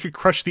 He could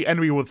crush the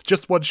enemy with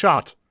just one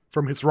shot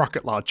from his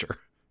rocket launcher.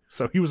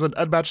 So he was an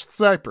unmatched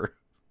sniper.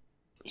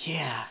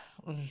 Yeah.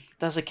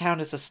 Does it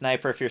count as a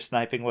sniper if you're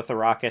sniping with a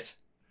rocket?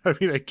 I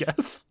mean, I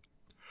guess.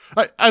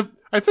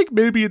 I think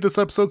maybe in this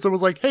episode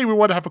someone's like, hey, we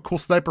want to have a cool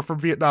sniper from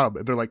Vietnam.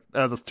 And they're like,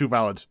 that's too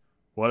valid.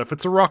 What if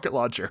it's a rocket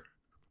launcher?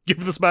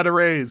 Give this man a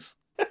raise.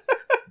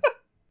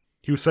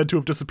 He was said to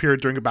have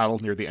disappeared during a battle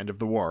near the end of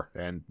the war,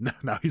 and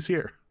now he's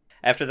here.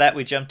 After that,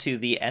 we jump to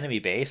the enemy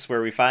base,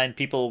 where we find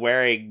people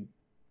wearing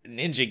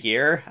ninja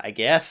gear, I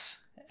guess.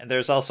 And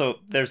there's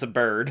a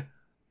bird.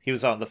 He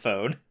was on the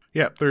phone.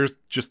 Yeah, there's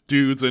just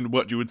dudes in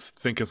what you would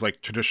think is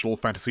like traditional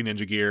fantasy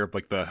ninja gear,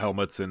 like the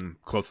helmets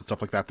and clothes and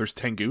stuff like that. There's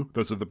Tengu.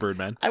 Those are the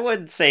Birdmen. I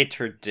wouldn't say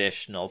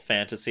traditional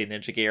fantasy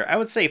ninja gear. I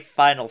would say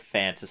Final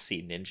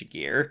Fantasy ninja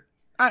gear.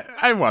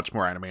 I watch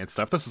more anime and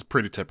stuff. This is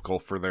pretty typical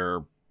for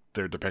their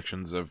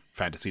depictions of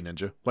fantasy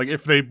ninja. Like,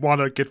 if they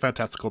want to get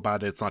fantastical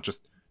about it, it's not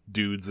just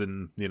dudes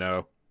in,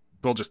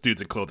 just dudes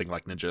in clothing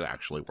like ninja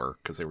actually were,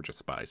 because they were just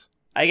spies.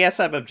 I guess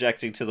I'm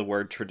objecting to the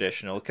word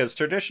traditional, because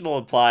traditional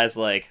implies,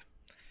 like,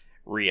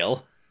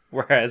 real,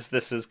 whereas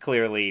this is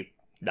clearly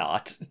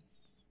not.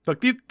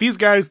 Look, these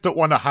guys don't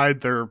want to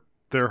hide their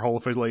whole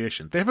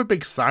affiliation. They have a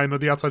big sign on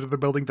the outside of their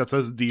building that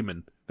says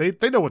demon.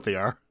 They know what they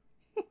are.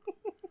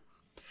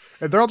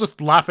 And they're all just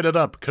laughing it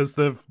up because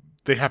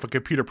they have a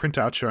computer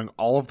printout showing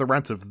all of the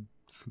ransoms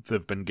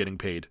they've been getting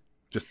paid.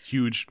 Just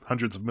huge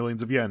hundreds of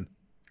millions of yen.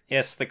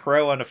 Yes, the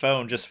crow on a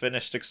phone just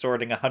finished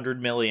extorting 100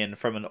 million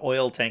from an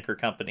oil tanker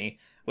company,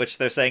 which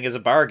they're saying is a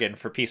bargain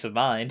for peace of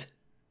mind.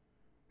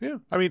 Yeah,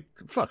 I mean,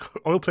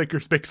 fuck, oil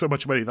tankers make so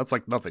much money, that's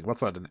like nothing.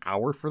 What's that, an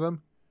hour for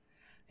them?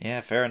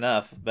 Yeah, fair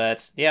enough.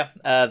 But yeah,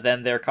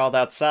 then they're called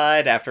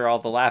outside after all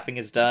the laughing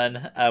is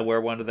done, where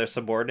one of their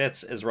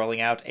subordinates is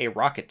rolling out a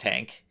rocket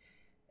tank.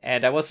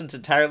 And I wasn't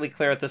entirely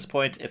clear at this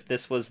point if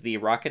this was the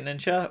rocket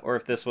ninja or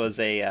if this was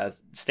a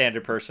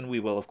standard person. We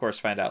will, of course,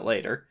 find out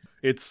later.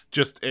 It's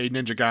just a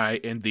ninja guy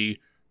in the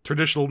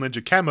traditional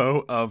ninja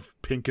camo of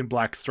pink and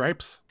black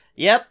stripes.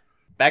 Yep.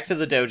 Back to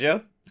the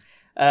dojo,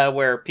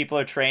 where people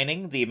are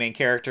training. The main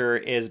character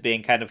is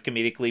being kind of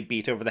comedically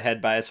beat over the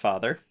head by his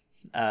father.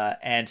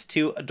 and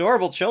two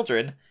adorable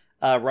children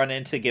run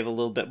in to give a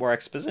little bit more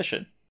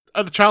exposition.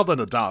 A child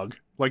and a dog.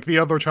 Like, the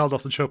other child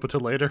doesn't show up until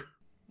later.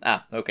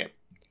 Ah, okay.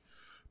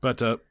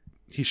 But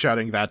he's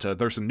shouting that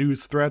there's a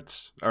news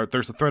threat, or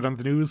there's a threat on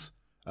the news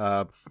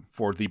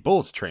for the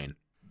bullet train.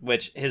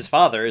 Which his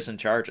father is in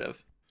charge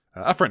of.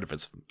 A friend of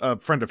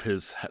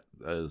his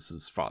is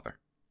his father.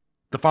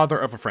 The father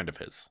of a friend of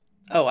his.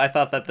 Oh, I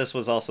thought that this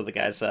was also the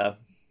guy's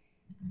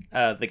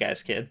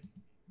kid.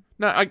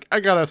 No, I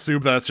gotta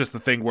assume that it's just the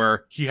thing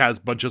where he has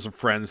bunches of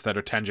friends that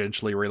are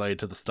tangentially related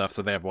to the stuff,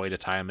 so they have a way to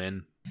tie him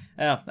in.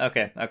 Oh,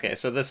 okay.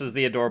 So this is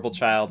the adorable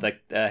child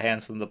that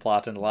hands them the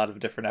plot in a lot of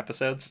different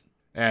episodes.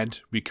 And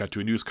we cut to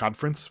a news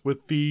conference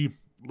with the,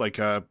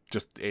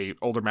 just a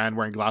older man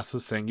wearing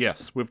glasses saying,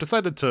 yes, we've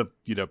decided to,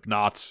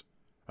 not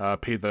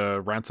pay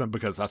the ransom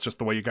because that's just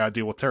the way you gotta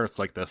deal with terrorists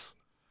like this.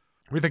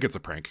 We think it's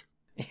a prank.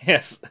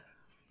 Yes.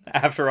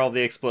 After all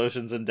the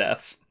explosions and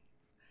deaths,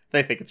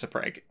 they think it's a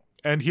prank.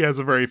 And he has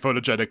a very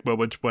photogenic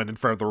moment when, in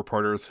front of the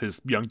reporters,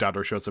 his young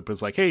daughter shows up and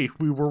is like, hey,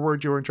 we were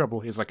worried you were in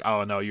trouble. He's like,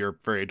 oh, no, you're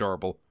very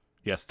adorable.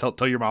 Yes,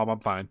 tell your mom I'm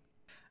fine.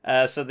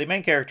 So the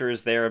main character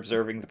is there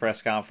observing the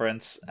press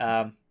conference,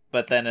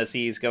 but then as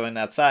he's going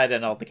outside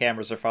and all the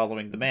cameras are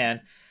following the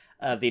man,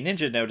 the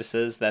ninja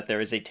notices that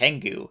there is a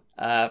Tengu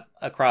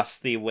across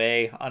the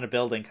way on a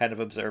building kind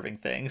of observing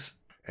things.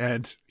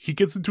 And he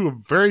gets into a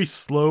very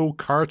slow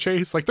car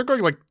chase. Like, they're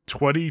going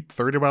 20,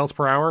 30 miles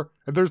per hour.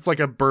 And there's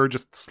a bird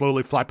just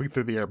slowly flapping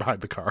through the air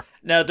behind the car.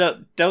 No,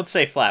 don't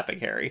say flapping,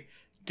 Harry.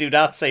 Do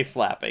not say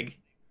flapping.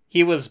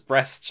 He was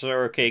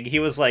breaststroking. He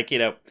was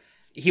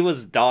he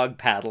was dog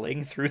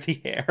paddling through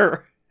the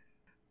air.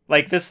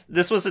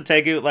 This was a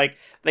Tengu.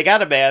 They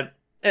got a man.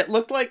 It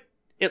looked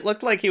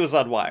like he was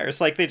on wires.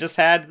 They just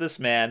had this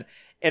man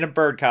in a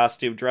bird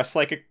costume dressed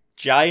like a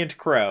giant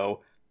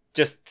crow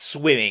just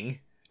swimming.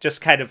 Just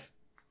kind of,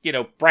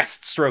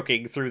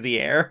 breaststroking through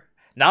the air.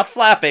 Not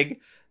flapping.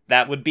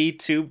 That would be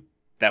too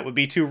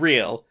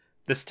real.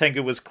 This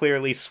Tengu was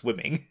clearly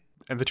swimming.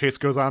 And the chase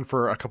goes on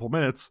for a couple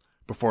minutes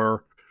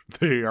before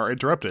they are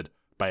interrupted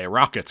by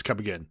rockets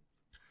coming in.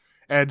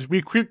 And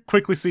we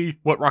quickly see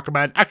what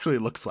Rocketman actually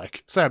looks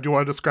like. Sam, do you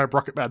want to describe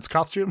Rocketman's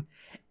costume?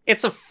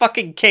 It's a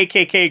fucking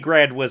KKK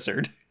Grand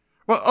Wizard.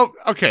 Well,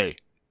 okay.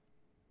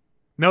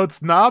 No,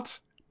 it's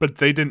not, but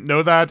they didn't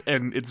know that,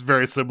 and it's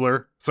very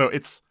similar. So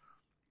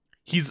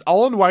he's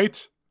all in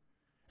white,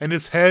 and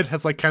his head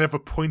has kind of a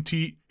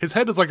pointy... His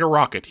head is like a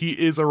rocket. He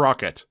is a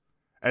rocket.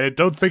 And I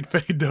don't think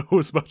they know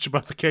as much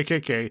about the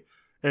KKK.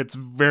 It's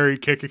very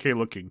KKK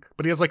looking.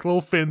 But he has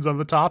little fins on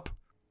the top.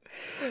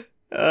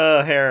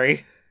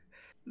 Harry.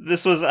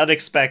 This was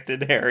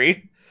unexpected,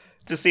 Harry.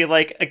 To see a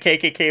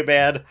KKK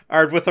man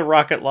armed with a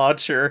rocket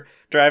launcher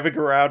driving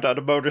around on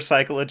a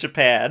motorcycle in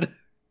Japan,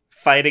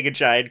 fighting a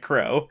giant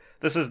crow.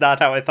 This is not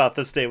how I thought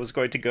this day was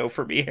going to go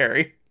for me,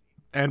 Harry.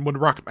 And when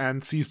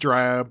Rocketman sees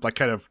Jiraiya,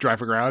 kind of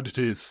driving around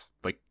to his,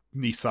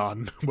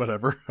 Nissan,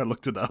 whatever, I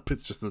looked it up,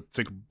 it's just a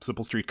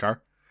simple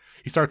streetcar,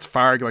 he starts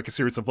firing, a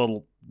series of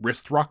little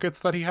wrist rockets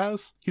that he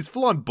has. He's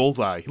full-on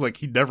bullseye.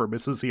 He never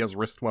misses. He has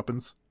wrist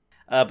weapons.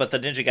 But the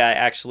ninja guy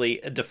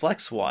actually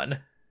deflects one.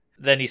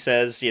 Then he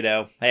says,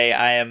 hey,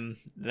 I am...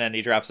 Then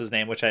he drops his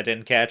name, which I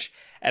didn't catch,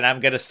 and I'm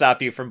gonna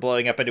stop you from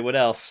blowing up anyone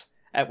else.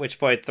 At which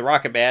point, the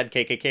Rocket Man,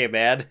 KKK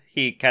man,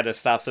 he kind of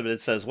stops him and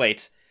says,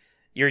 wait,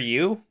 you're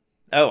you?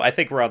 Oh, I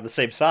think we're on the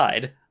same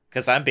side,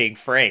 because I'm being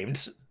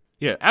framed.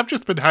 Yeah, I've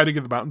just been hiding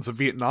in the mountains of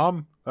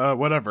Vietnam,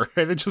 whatever.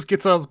 And it just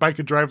gets on his bike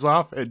and drives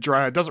off, and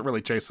Jiraiya doesn't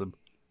really chase him.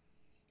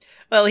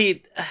 Well,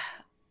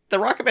 the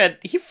Rocket Man,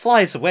 he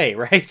flies away,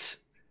 right?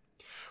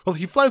 Well,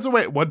 he flies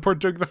away at one point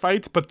during the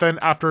fight, but then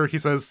after he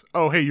says,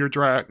 oh, hey, you're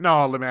Jiraiya.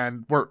 No,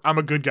 man, I'm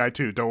a good guy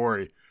too, don't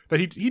worry. Then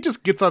he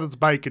just gets on his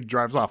bike and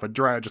drives off, and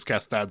Jiraiya just kind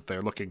of stands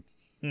there looking.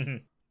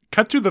 Mm-hmm.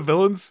 Cut to the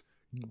villains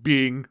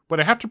being, what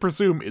I have to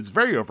presume is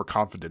very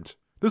overconfident.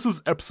 This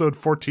is episode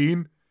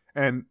 14,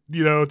 and,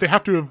 they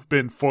have to have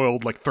been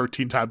foiled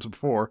 13 times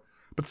before.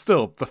 But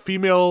still, the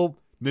female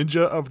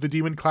ninja of the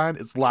Demon Clan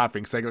is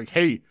laughing, saying,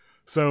 hey,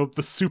 so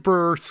the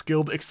super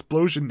skilled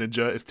explosion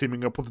ninja is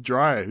teaming up with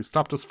Jiraiya, who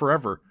stopped us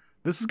forever.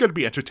 This is going to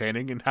be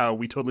entertaining in how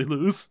we totally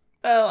lose.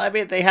 Well, I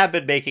mean, they have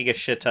been making a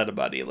shit ton of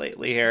money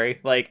lately,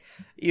 Harry.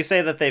 You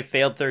say that they've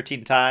failed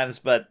 13 times,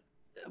 but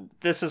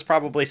this is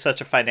probably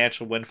such a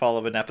financial windfall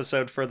of an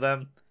episode for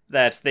them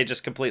that they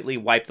just completely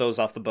wipe those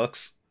off the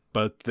books.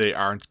 But they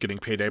aren't getting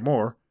paid any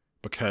more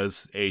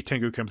because a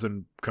Tengu comes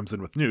in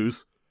with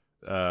news.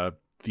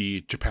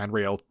 The Japan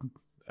Rail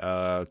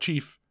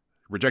chief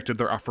rejected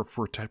their offer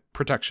for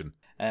protection.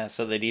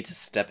 So they need to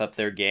step up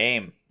their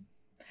game.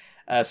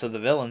 So the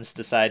villains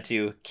decide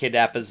to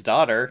kidnap his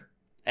daughter,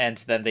 and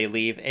then they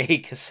leave a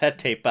cassette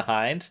tape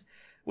behind,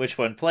 which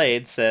when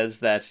played says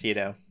that,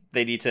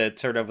 they need to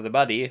turn over the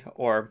money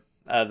or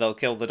they'll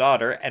kill the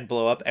daughter and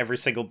blow up every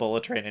single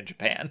bullet train in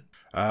Japan.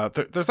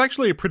 There's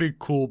actually a pretty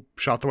cool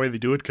shot the way they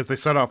do it, because they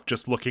start off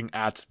just looking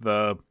at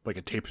a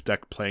tape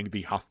deck playing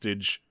the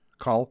hostage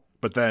call,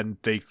 But then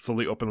they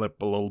slowly open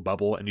up a little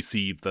bubble, and you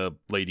see the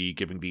lady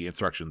giving the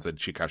instructions, and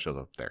she kind of shows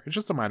up there. It's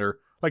just a minor,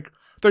 like,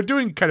 they're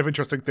doing kind of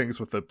interesting things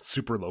with the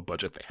super low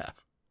budget they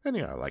have. And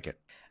yeah, I like it.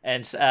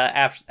 And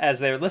as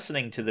they're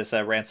listening to this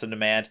ransom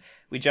demand,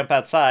 we jump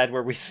outside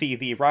where we see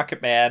the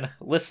Rocket Man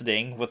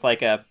listening with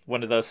like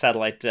one of those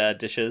satellite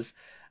dishes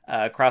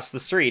across the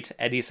street,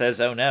 and he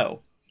says, "Oh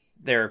no,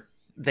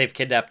 they've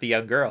kidnapped the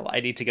young girl. I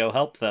need to go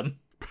help them."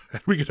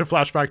 And we get a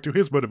flashback to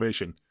his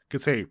motivation.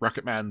 Because, hey,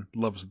 Rocket Man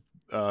loves...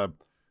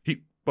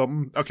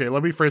 okay,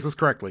 let me phrase this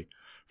correctly.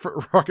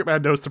 Rocket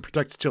Man knows to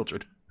protect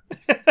children.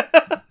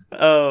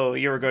 Oh,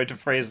 you were going to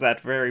phrase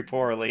that very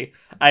poorly.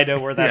 I know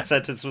where that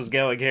sentence was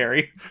going,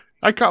 Harry.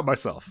 I caught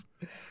myself.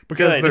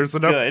 Because Good, there's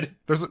enough... good.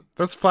 There's a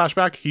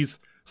flashback. He's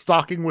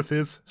stalking with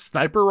his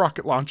sniper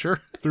rocket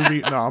launcher through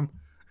Vietnam.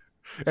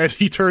 And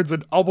he turns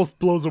and almost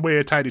blows away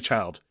a tiny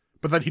child.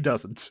 But then he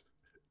doesn't.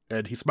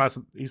 And he smiles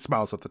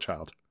at the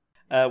child.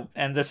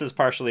 And this is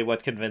partially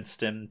what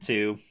convinced him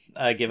to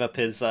give up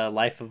his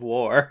life of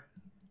war.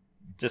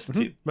 Just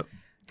to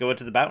go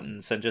into the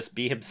mountains and just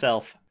be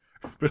himself.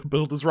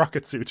 Build his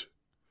rocket suit.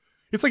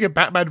 It's like a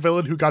Batman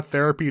villain who got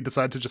therapy and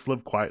decided to just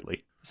live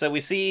quietly. So we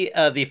see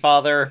the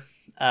father,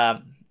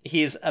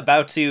 he's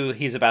about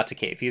to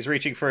cave. He's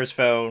reaching for his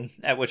phone,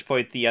 at which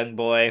point the young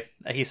boy,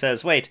 he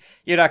says, "Wait,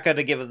 you're not going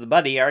to give him the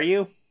money, are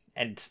you?"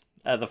 And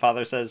the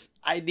father says,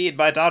 "I need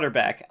my daughter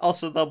back.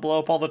 Also, they'll blow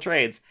up all the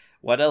trains.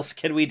 What else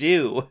can we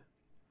do?"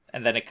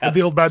 And then it cuts. And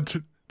the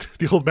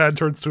old man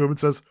turns to him and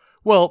says,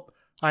 "Well,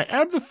 I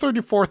am the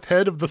 34th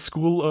head of the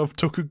school of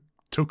Togakure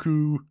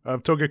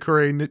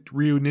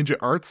Ryu Ninja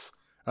Arts.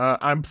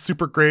 I'm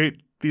super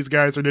great. These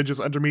guys are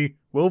ninjas under me.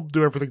 We'll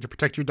do everything to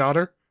protect your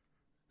daughter."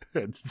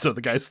 And so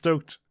the guy's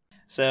stoked.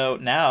 So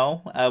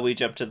now we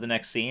jump to the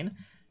next scene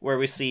where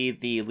we see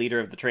the leader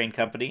of the train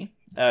company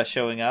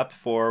showing up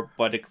for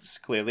what is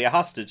clearly a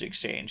hostage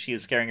exchange. He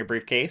is carrying a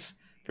briefcase,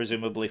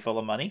 presumably full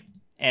of money.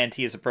 And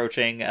he is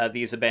approaching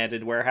these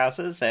abandoned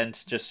warehouses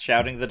and just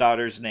shouting the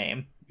daughter's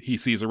name. He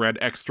sees a red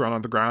X drawn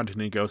on the ground,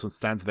 and he goes and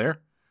stands there.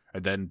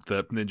 And then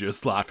the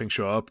ninjas laughing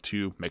show up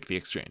to make the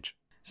exchange.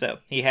 So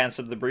he hands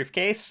them the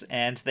briefcase,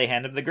 and they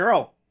hand him the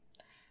girl.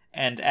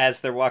 And as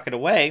they're walking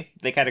away,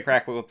 they kind of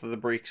crack open the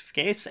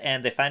briefcase,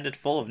 and they find it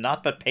full of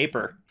naught but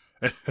paper.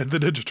 And the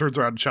ninja turns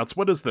around and shouts,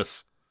 "What is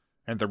this?"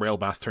 And the rail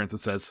bass turns and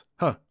says,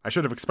 "Huh, I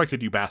should have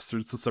expected you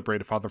bastards to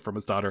separate a father from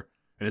his daughter."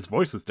 And his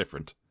voice is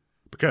different.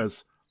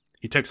 Because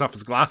he takes off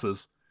his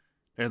glasses,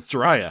 and it's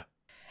Jiraiya.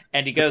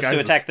 And he goes to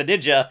attack the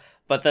ninja,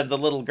 but then the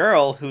little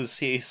girl,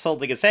 he's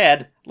holding his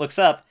hand, looks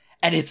up,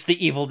 and it's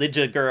the evil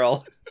ninja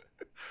girl.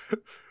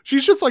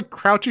 She's just, like,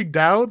 crouching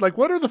down. Like,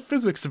 what are the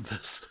physics of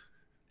this?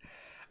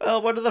 Well,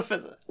 what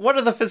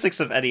are the physics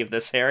of any of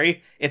this,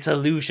 Harry? It's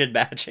illusion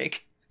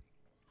magic.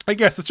 I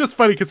guess it's just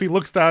funny because he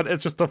looks down,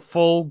 it's just a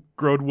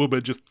full-grown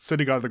woman just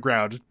sitting on the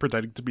ground,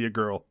 pretending to be a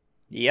girl.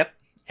 Yep.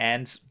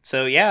 And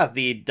so, yeah,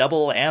 the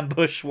double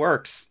ambush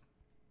works.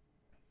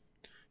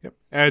 Yep.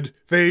 And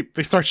they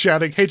start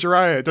shouting, "Hey,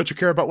 Jiraiya, don't you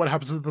care about what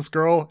happens to this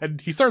girl?" And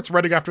he starts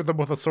running after them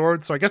with a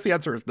sword, so I guess the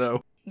answer is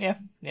no. Yeah,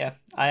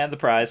 eye on the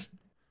prize.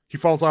 He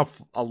falls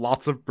off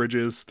lots of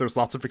bridges, there's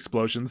lots of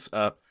explosions.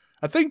 A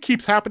thing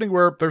keeps happening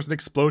where there's an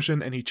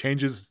explosion and he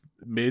changes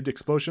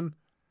mid-explosion.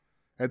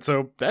 And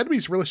so the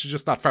enemies really should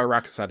just not fire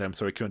rockets at him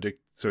so he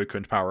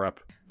couldn't power up.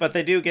 But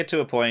they do get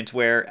to a point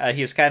where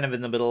he's kind of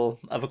in the middle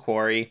of a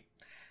quarry,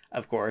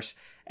 of course,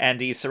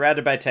 and he's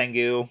surrounded by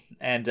Tengu,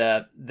 and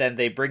then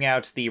they bring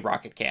out the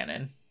rocket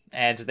cannon,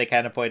 and they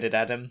kind of point it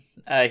at him.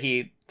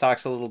 He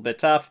talks a little bit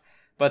tough,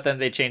 but then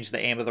they change the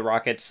aim of the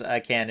rocket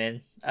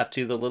cannon up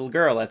to the little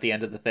girl at the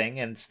end of the thing,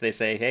 and they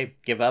say, "Hey,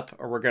 give up,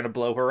 or we're going to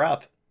blow her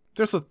up."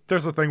 There's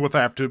a thing with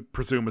I have to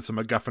presume is a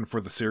MacGuffin for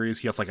the series.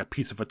 He has like a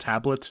piece of a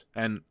tablet,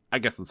 and I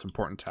guess it's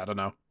important, I don't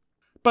know.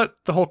 But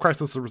the whole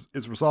crisis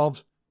is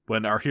resolved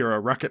when our hero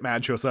Rocket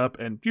Man shows up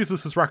and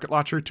uses his rocket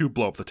launcher to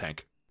blow up the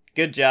tank.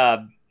 Good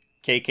job,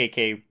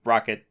 KKK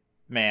Rocket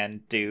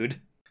Man dude.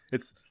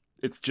 It's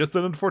just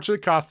an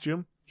unfortunate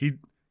costume.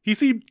 He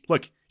seemed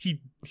like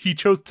he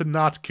chose to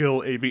not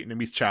kill a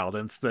Vietnamese child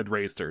and instead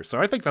raised her. So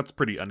I think that's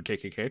pretty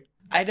un-KKK.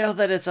 I know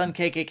that it's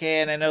un-KKK,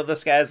 and I know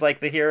this guy's like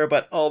the hero,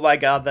 but oh my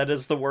god, that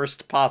is the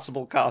worst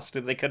possible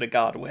costume they could have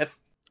gone with.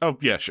 Oh,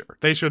 yeah, sure.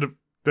 They should have...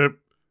 The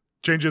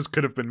changes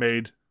could have been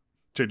made.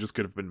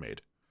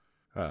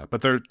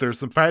 But there's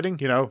some fighting,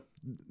 you know.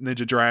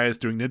 Ninja Jiraiya is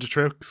doing ninja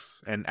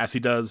tricks, and as he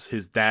does,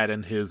 his dad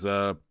and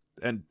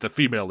and the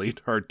female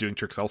lead are doing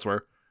tricks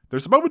elsewhere.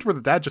 There's a moment where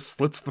the dad just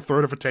slits the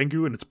throat of a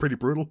Tengu, and it's pretty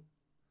brutal.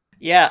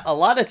 Yeah, a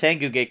lot of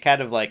Tengu get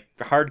kind of like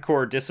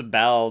hardcore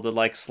disemboweled and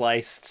like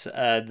sliced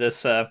in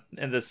this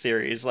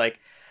series. Like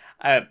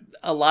a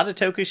lot of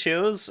Toku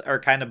shows are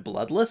kind of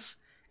bloodless,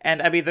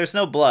 and I mean there's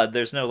no blood,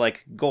 there's no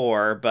like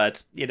gore,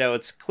 but you know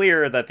it's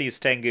clear that these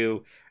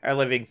Tengu are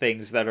living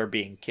things that are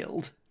being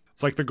killed.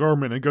 It's like the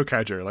Gorman and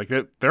Gokaiger. Like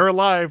they're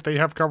alive, they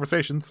have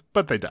conversations,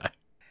 but they die.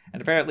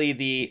 And apparently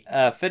the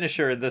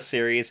finisher in this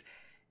series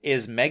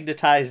is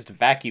Magnetized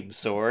Vacuum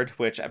Sword,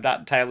 which I'm not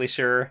entirely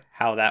sure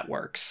how that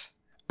works.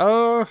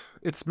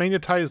 It's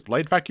magnetized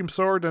light vacuum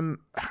sword, and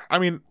I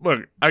mean,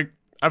 look,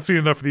 I've seen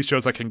enough of these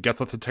shows I can guess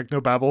at the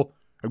technobabble.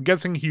 I'm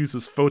guessing he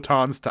uses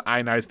photons to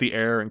ionize the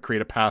air and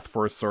create a path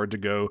for his sword to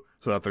go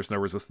so that there's no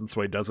resistance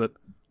when he does it.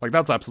 Like,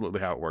 that's absolutely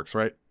how it works,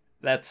 right?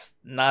 That's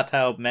not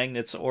how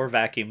magnets or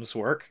vacuums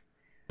work.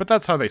 But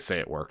that's how they say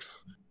it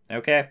works.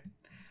 Okay.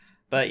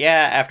 But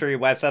yeah, after he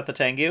wipes out the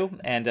Tengu,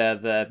 and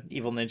the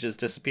evil ninjas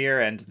disappear,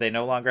 and they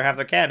no longer have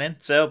their cannon,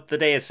 so the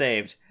day is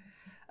saved.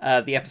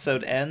 The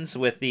episode ends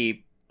with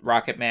the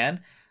Rocket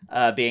Man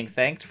being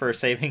thanked for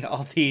saving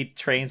all the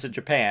trains in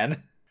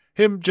Japan.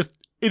 Him just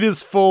in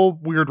his full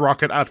weird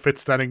rocket outfit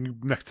standing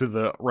next to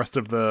the rest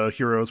of the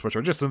heroes, which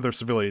are just in their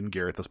civilian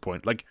gear at this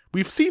point. Like,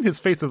 we've seen his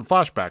face in the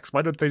flashbacks.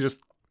 Why don't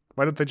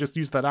they just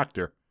use that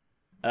actor?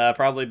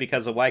 Probably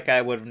because a white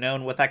guy would have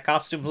known what that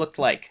costume looked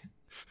like.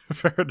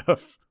 Fair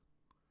enough.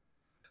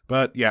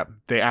 But yeah,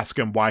 they ask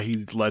him why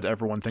he let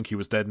everyone think he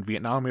was dead in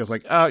Vietnam. He was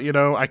like,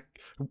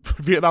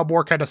 Vietnam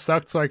War kind of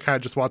sucked, so I kind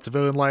of just want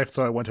civilian life,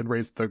 so I went and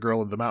raised the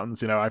girl in the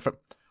mountains. I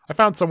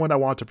found someone I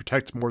want to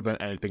protect more than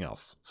anything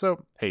else.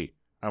 So, hey,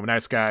 I'm a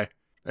nice guy.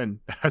 And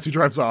as he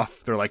drives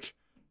off, they're like,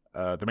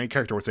 the main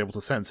character was able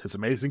to sense his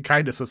amazing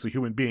kindness as a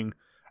human being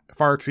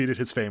far exceeded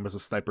his fame as a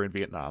sniper in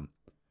Vietnam.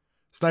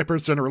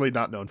 Snipers generally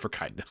not known for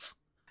kindness.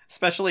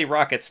 Especially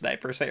rocket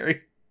snipers,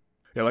 Harry.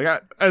 Yeah,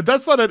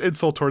 that's not an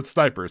insult towards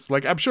snipers.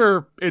 Like, I'm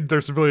sure in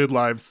their civilian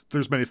lives,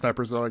 there's many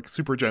snipers that are, like,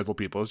 super gentle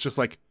people. It's just,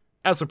 like,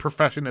 as a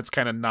profession, it's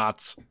kind of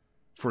not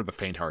for the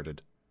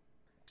faint-hearted.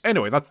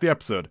 Anyway, that's the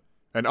episode.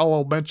 And all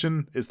I'll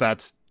mention is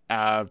that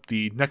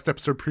the next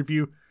episode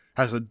preview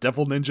has a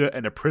devil ninja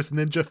and a prison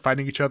ninja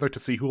fighting each other to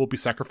see who will be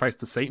sacrificed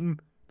to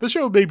Satan. The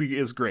show maybe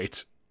is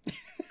great.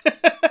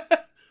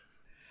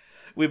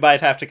 We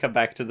might have to come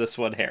back to this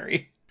one,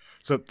 Harry.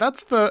 So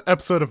that's the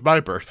episode of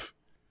My Birth.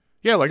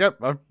 Yeah, like,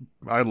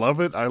 I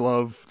love it. I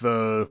love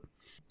the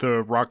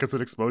rockets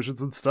and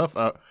explosions and stuff.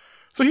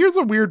 So here's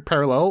a weird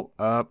parallel.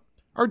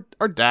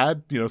 Our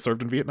dad,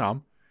 served in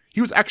Vietnam.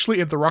 He was actually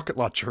in the rocket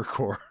launcher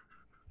corps.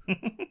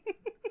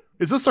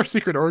 Is this our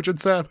secret origin,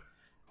 Sam?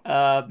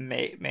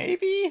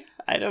 Maybe?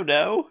 I don't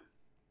know.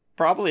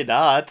 Probably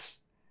not.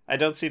 I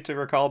don't seem to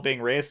recall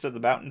being raised in the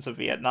mountains of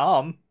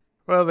Vietnam.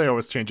 Well, they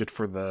always change it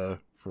for the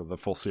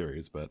full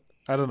series, but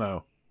I don't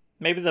know.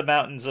 Maybe the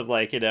mountains of,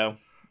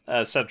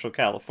 Central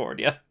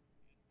California.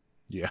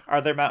 Yeah. Are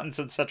there mountains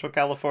in Central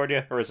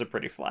California, or is it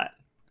pretty flat?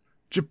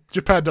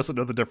 Japan doesn't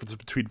know the difference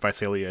between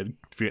Visalia and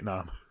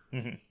Vietnam.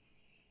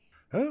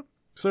 Mm-hmm.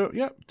 So,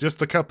 yeah,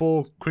 just a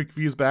couple quick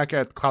views back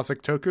at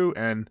Classic Toku,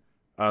 and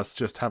us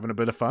just having a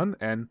bit of fun,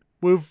 and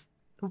we've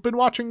been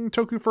watching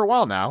Toku for a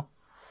while now,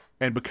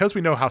 and because we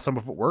know how some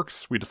of it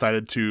works, we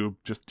decided to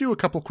just do a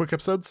couple quick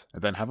episodes,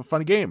 and then have a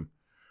fun game,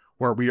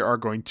 where we are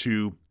going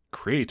to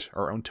create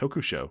our own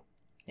Toku show.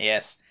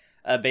 Yes.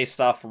 Based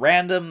off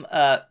random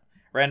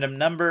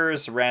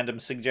numbers,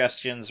 random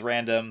suggestions,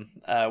 random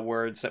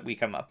words that we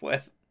come up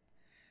with.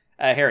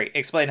 Harry,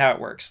 explain how it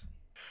works.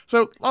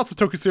 So, lots of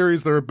Toku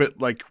series, they're a bit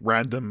like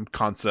random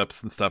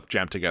concepts and stuff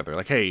jammed together.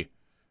 Like, hey,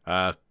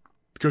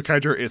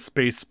 Gokaiger is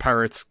space,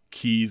 pirates,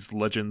 keys,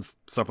 legends,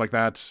 stuff like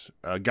that.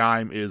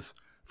 Gaim is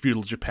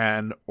feudal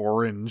Japan,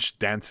 orange,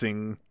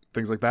 dancing,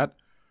 things like that.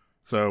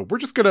 So we're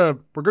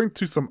going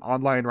to some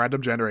online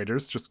random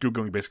generators, just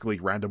Googling basically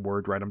random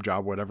word, random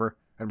job, whatever,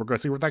 and we're going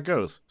to see where that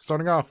goes.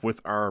 Starting off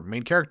with our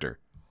main character.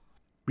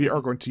 We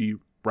are going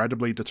to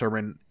randomly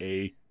determine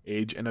a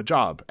age and a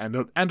job and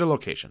a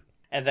location.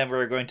 And then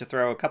we're going to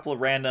throw a couple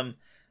of random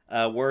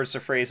words or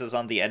phrases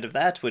on the end of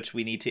that, which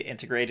we need to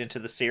integrate into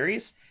the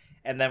series.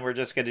 And then we're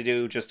just going to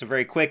do just a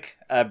very quick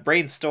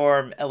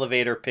brainstorm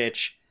elevator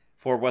pitch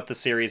for what the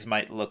series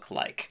might look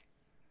like.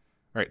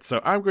 Alright,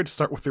 so I'm going to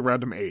start with the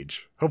random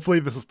age. Hopefully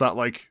this is not,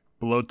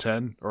 below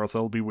 10, or else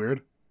it'll be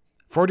weird.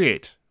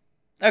 48.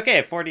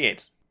 Okay,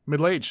 48.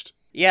 Middle-aged.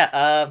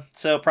 Yeah,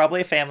 so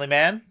probably a family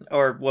man,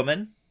 or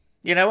woman.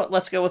 You know what,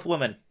 let's go with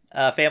woman.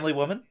 Family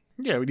woman.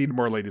 Yeah, we need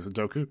more ladies in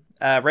Toku.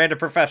 Random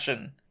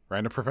profession.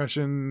 Random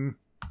profession,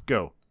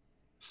 go.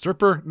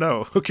 Stripper?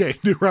 No. Okay,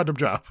 new random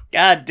job.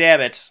 God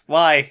damn it.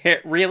 Why?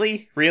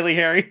 Really? Really,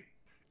 Harry?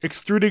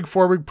 Extruding,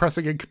 forming,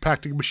 pressing, and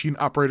compacting machine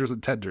operators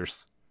and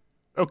tenders.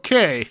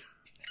 Okay.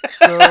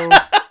 So...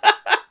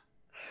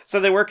 So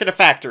they work in a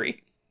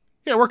factory.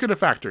 Yeah, work in a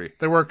factory.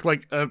 They work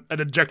like an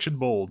injection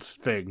mold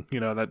thing,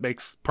 that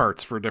makes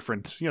parts for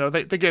different...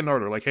 they get an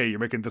order, like, hey, you're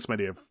making this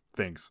many of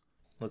things.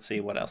 Let's see,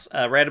 what else?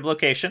 Random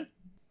location.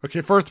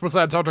 Okay, first was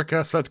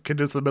Antarctica,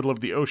 second is the middle of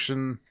the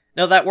ocean.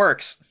 No, that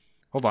works.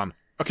 Hold on.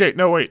 Okay,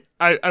 no, wait.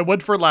 I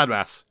went for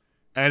landmass,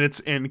 and it's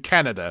in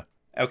Canada.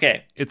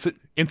 Okay. It's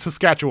in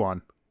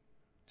Saskatchewan.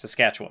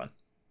 Saskatchewan.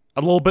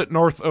 A little bit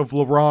north of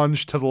La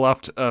Ronge, to the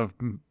left of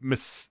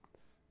Mississippi.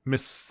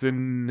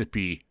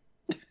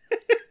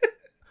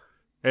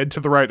 And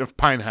to the right of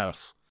Pine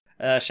House.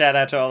 Shout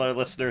out to all our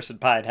listeners in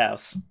Pine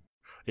House.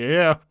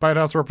 Yeah, Pine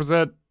House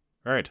represent.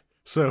 All right.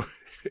 So,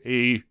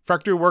 a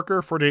factory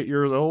worker, 48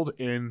 years old,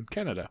 in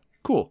Canada.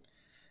 Cool.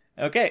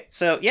 Okay,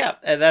 so yeah,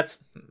 that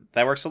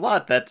works a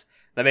lot. That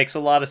That makes a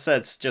lot of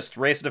sense. Just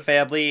raising a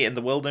family in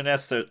the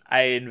wilderness,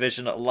 I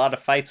envision a lot of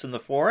fights in the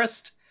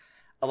forest,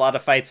 a lot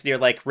of fights near,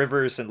 like,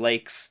 rivers and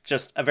lakes.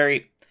 Just a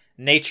very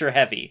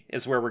nature-heavy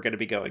is where we're going to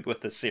be going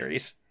with this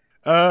series.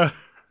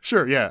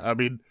 Sure, yeah. I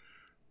mean,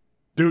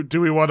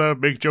 do we want to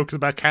make jokes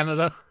about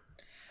Canada?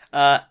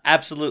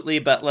 Absolutely,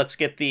 but let's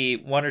get the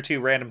one or two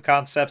random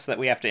concepts that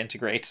we have to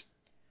integrate.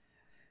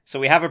 So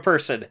we have a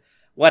person.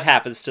 What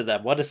happens to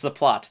them? What is the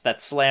plot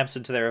that slams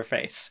into their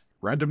face?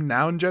 Random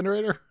noun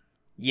generator?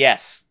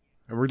 Yes.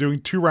 And we're doing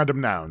 2 random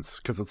nouns,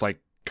 because it's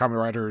like Kamen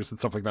Riders and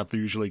stuff like that. They're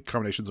usually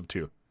combinations of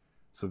 2.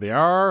 So they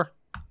are...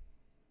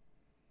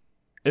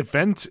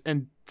 Event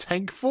and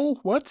Thankful?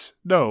 What?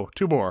 No,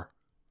 2 more.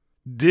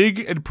 Dig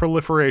and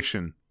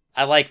Proliferation.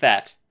 I like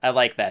that.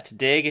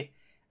 Dig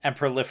and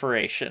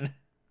Proliferation.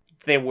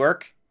 They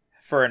work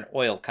for an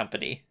oil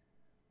company.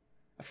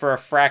 For a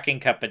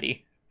fracking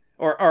company.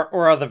 Or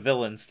are the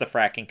villains the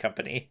fracking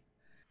company?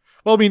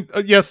 Well, I mean,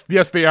 yes,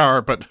 they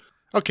are, but...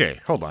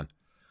 Okay, hold on.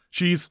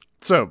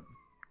 So,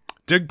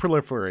 dig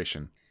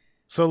proliferation.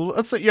 So,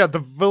 let's say, yeah, the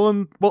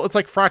villain... Well, it's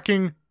like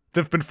fracking.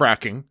 They've been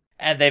fracking.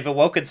 And they've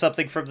awoken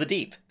something from the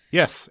deep.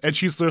 Yes, and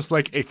she's just,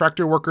 like, a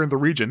factory worker in the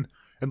region.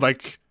 And,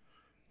 like,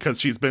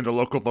 because she's been a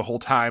local the whole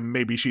time,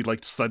 maybe she,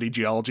 like, studied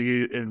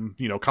geology in,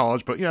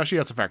 college. But, she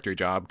has a factory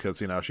job because,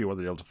 she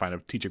wasn't able to find a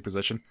teaching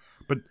position.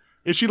 But...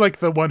 Is she, like,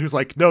 the one who's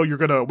like, no, you're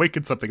gonna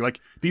awaken something? Like,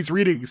 these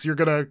readings, you're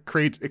gonna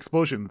create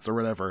explosions or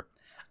whatever.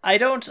 I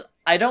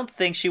don't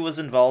think she was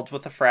involved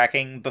with the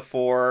fracking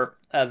before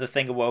the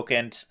thing awoke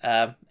and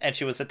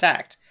she was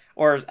attacked.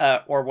 Or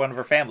one of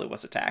her family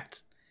was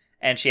attacked.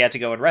 And she had to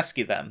go and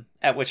rescue them.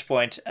 At which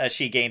point,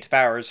 she gained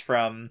powers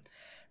from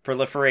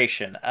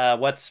proliferation.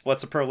 What's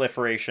a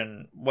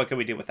proliferation? What can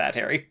we do with that,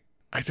 Harry?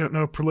 I don't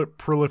know,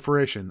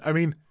 proliferation. I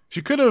mean,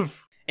 she could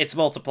have... It's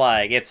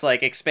multiplying. It's,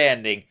 like,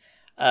 expanding.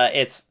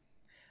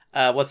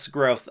 What's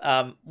growth?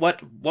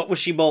 What was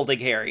she molding,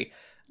 Harry?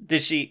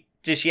 Did she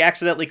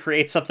accidentally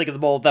create something in the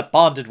mold that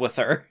bonded with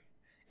her?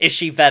 Is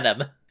she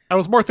Venom? I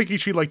was more thinking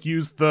she, like,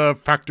 used the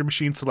factory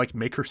machines to, like,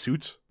 make her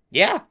suit.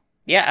 Yeah,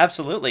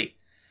 absolutely.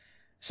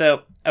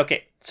 So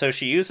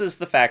she uses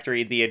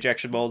the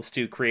injection molds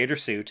to create her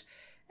suit,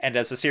 and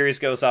as the series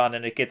goes on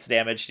and it gets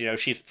damaged,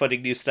 she's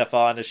putting new stuff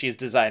on as she's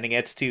designing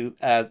it to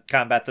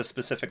combat the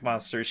specific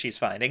monsters she's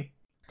finding.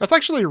 That's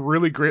actually a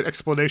really great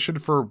explanation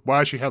for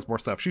why she has more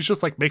stuff. She's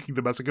just, like, making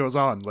them as it goes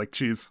on. Like,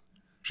 she's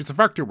a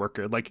factory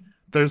worker. Like,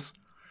 there's...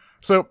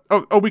 So,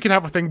 we can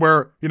have a thing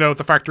where,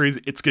 the factory,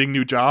 it's getting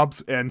new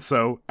jobs, and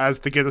so, as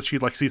she,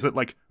 like, sees it,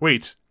 like,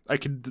 wait, I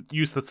can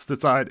use this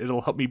design,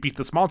 it'll help me beat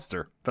this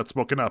monster that's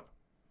woken up.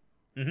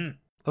 Mm-hmm.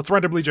 Let's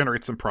randomly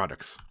generate some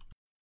products.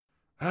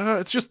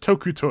 It's just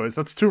Toku toys.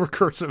 That's too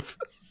recursive.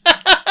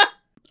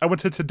 I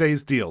went to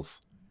today's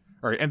deals.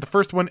 Alright, and the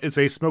first one is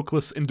a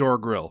smokeless indoor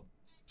grill.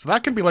 So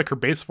that can be like her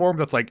base form.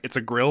 That's like, it's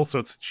a grill,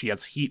 so she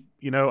has heat,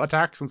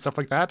 attacks and stuff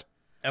like that.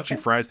 Okay. She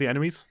fries the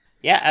enemies.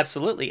 Yeah,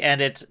 absolutely.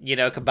 And it,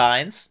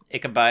 combines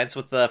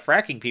with the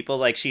fracking people.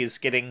 Like, she's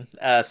getting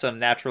some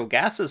natural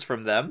gases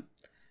from them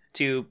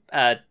to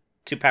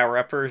power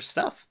up her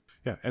stuff.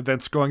 Yeah, and then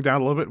scrolling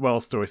down a little bit, what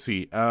else do I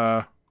see?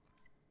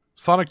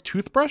 Sonic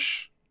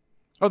toothbrush?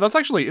 Oh, that's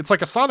actually, it's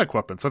like a Sonic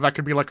weapon. So that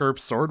could be like her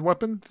sword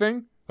weapon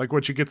thing. Like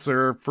when she gets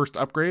her first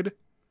upgrade.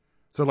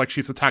 So, like,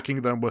 she's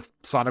attacking them with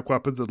Sonic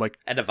weapons and, like...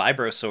 And a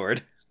Vibro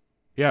Sword.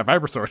 Yeah,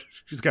 Vibro Sword.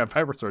 She's got a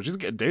Vibro Sword. She's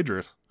getting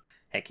dangerous.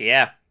 Heck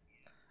yeah.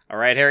 All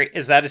right, Harry,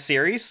 is that a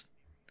series?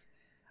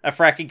 A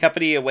fracking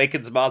company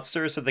awakens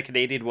monsters in the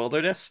Canadian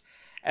wilderness,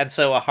 and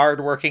so a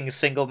hard-working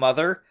single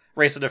mother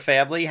raising a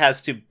family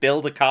has to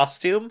build a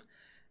costume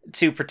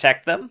to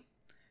protect them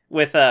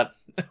with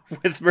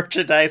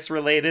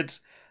merchandise-related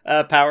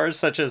powers,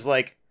 such as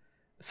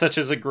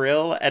a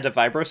grill and a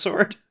Vibro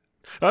Sword.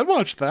 I'd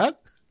watch that.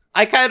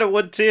 I kind of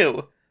would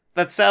too.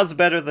 That sounds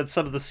better than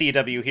some of the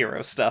CW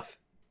Hero stuff.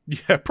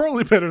 Yeah,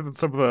 probably better than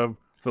some of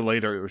the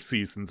later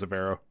seasons of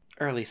Arrow.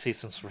 Early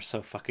seasons were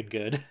so fucking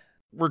good.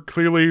 We're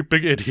clearly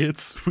big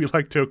idiots. We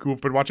like Toku. We've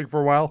been watching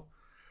for a while.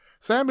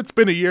 Sam, it's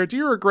been a year. Do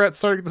you regret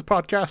starting the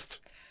podcast?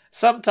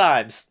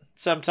 Sometimes.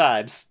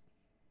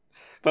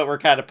 But we're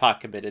kind of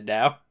pot committed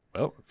now.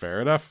 Well, fair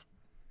enough.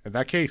 In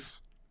that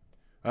case,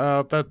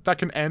 that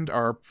can end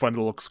our fun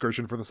little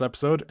excursion for this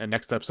episode. And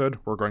next episode,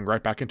 we're going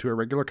right back into our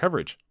regular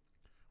coverage.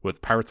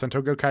 With Pirate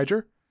Sentou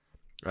Gokaiger,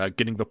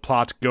 getting the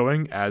plot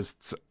going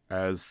as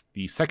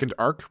the second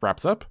arc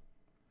wraps up.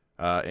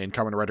 In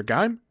Kamen Rider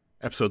Gaim,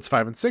 episodes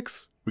 5 and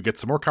 6, we get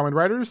some more Kamen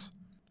Riders.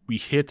 We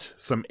hit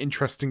some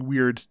interesting,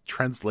 weird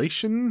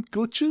translation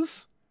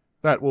glitches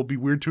that will be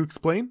weird to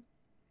explain.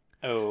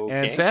 Okay.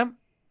 And Sam,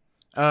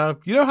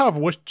 you know how I've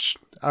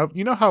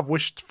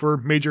wished for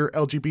major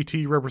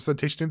LGBT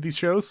representation in these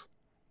shows?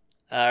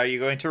 Are you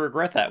going to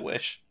regret that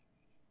wish?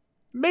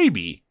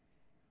 Maybe.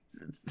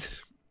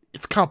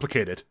 It's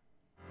complicated.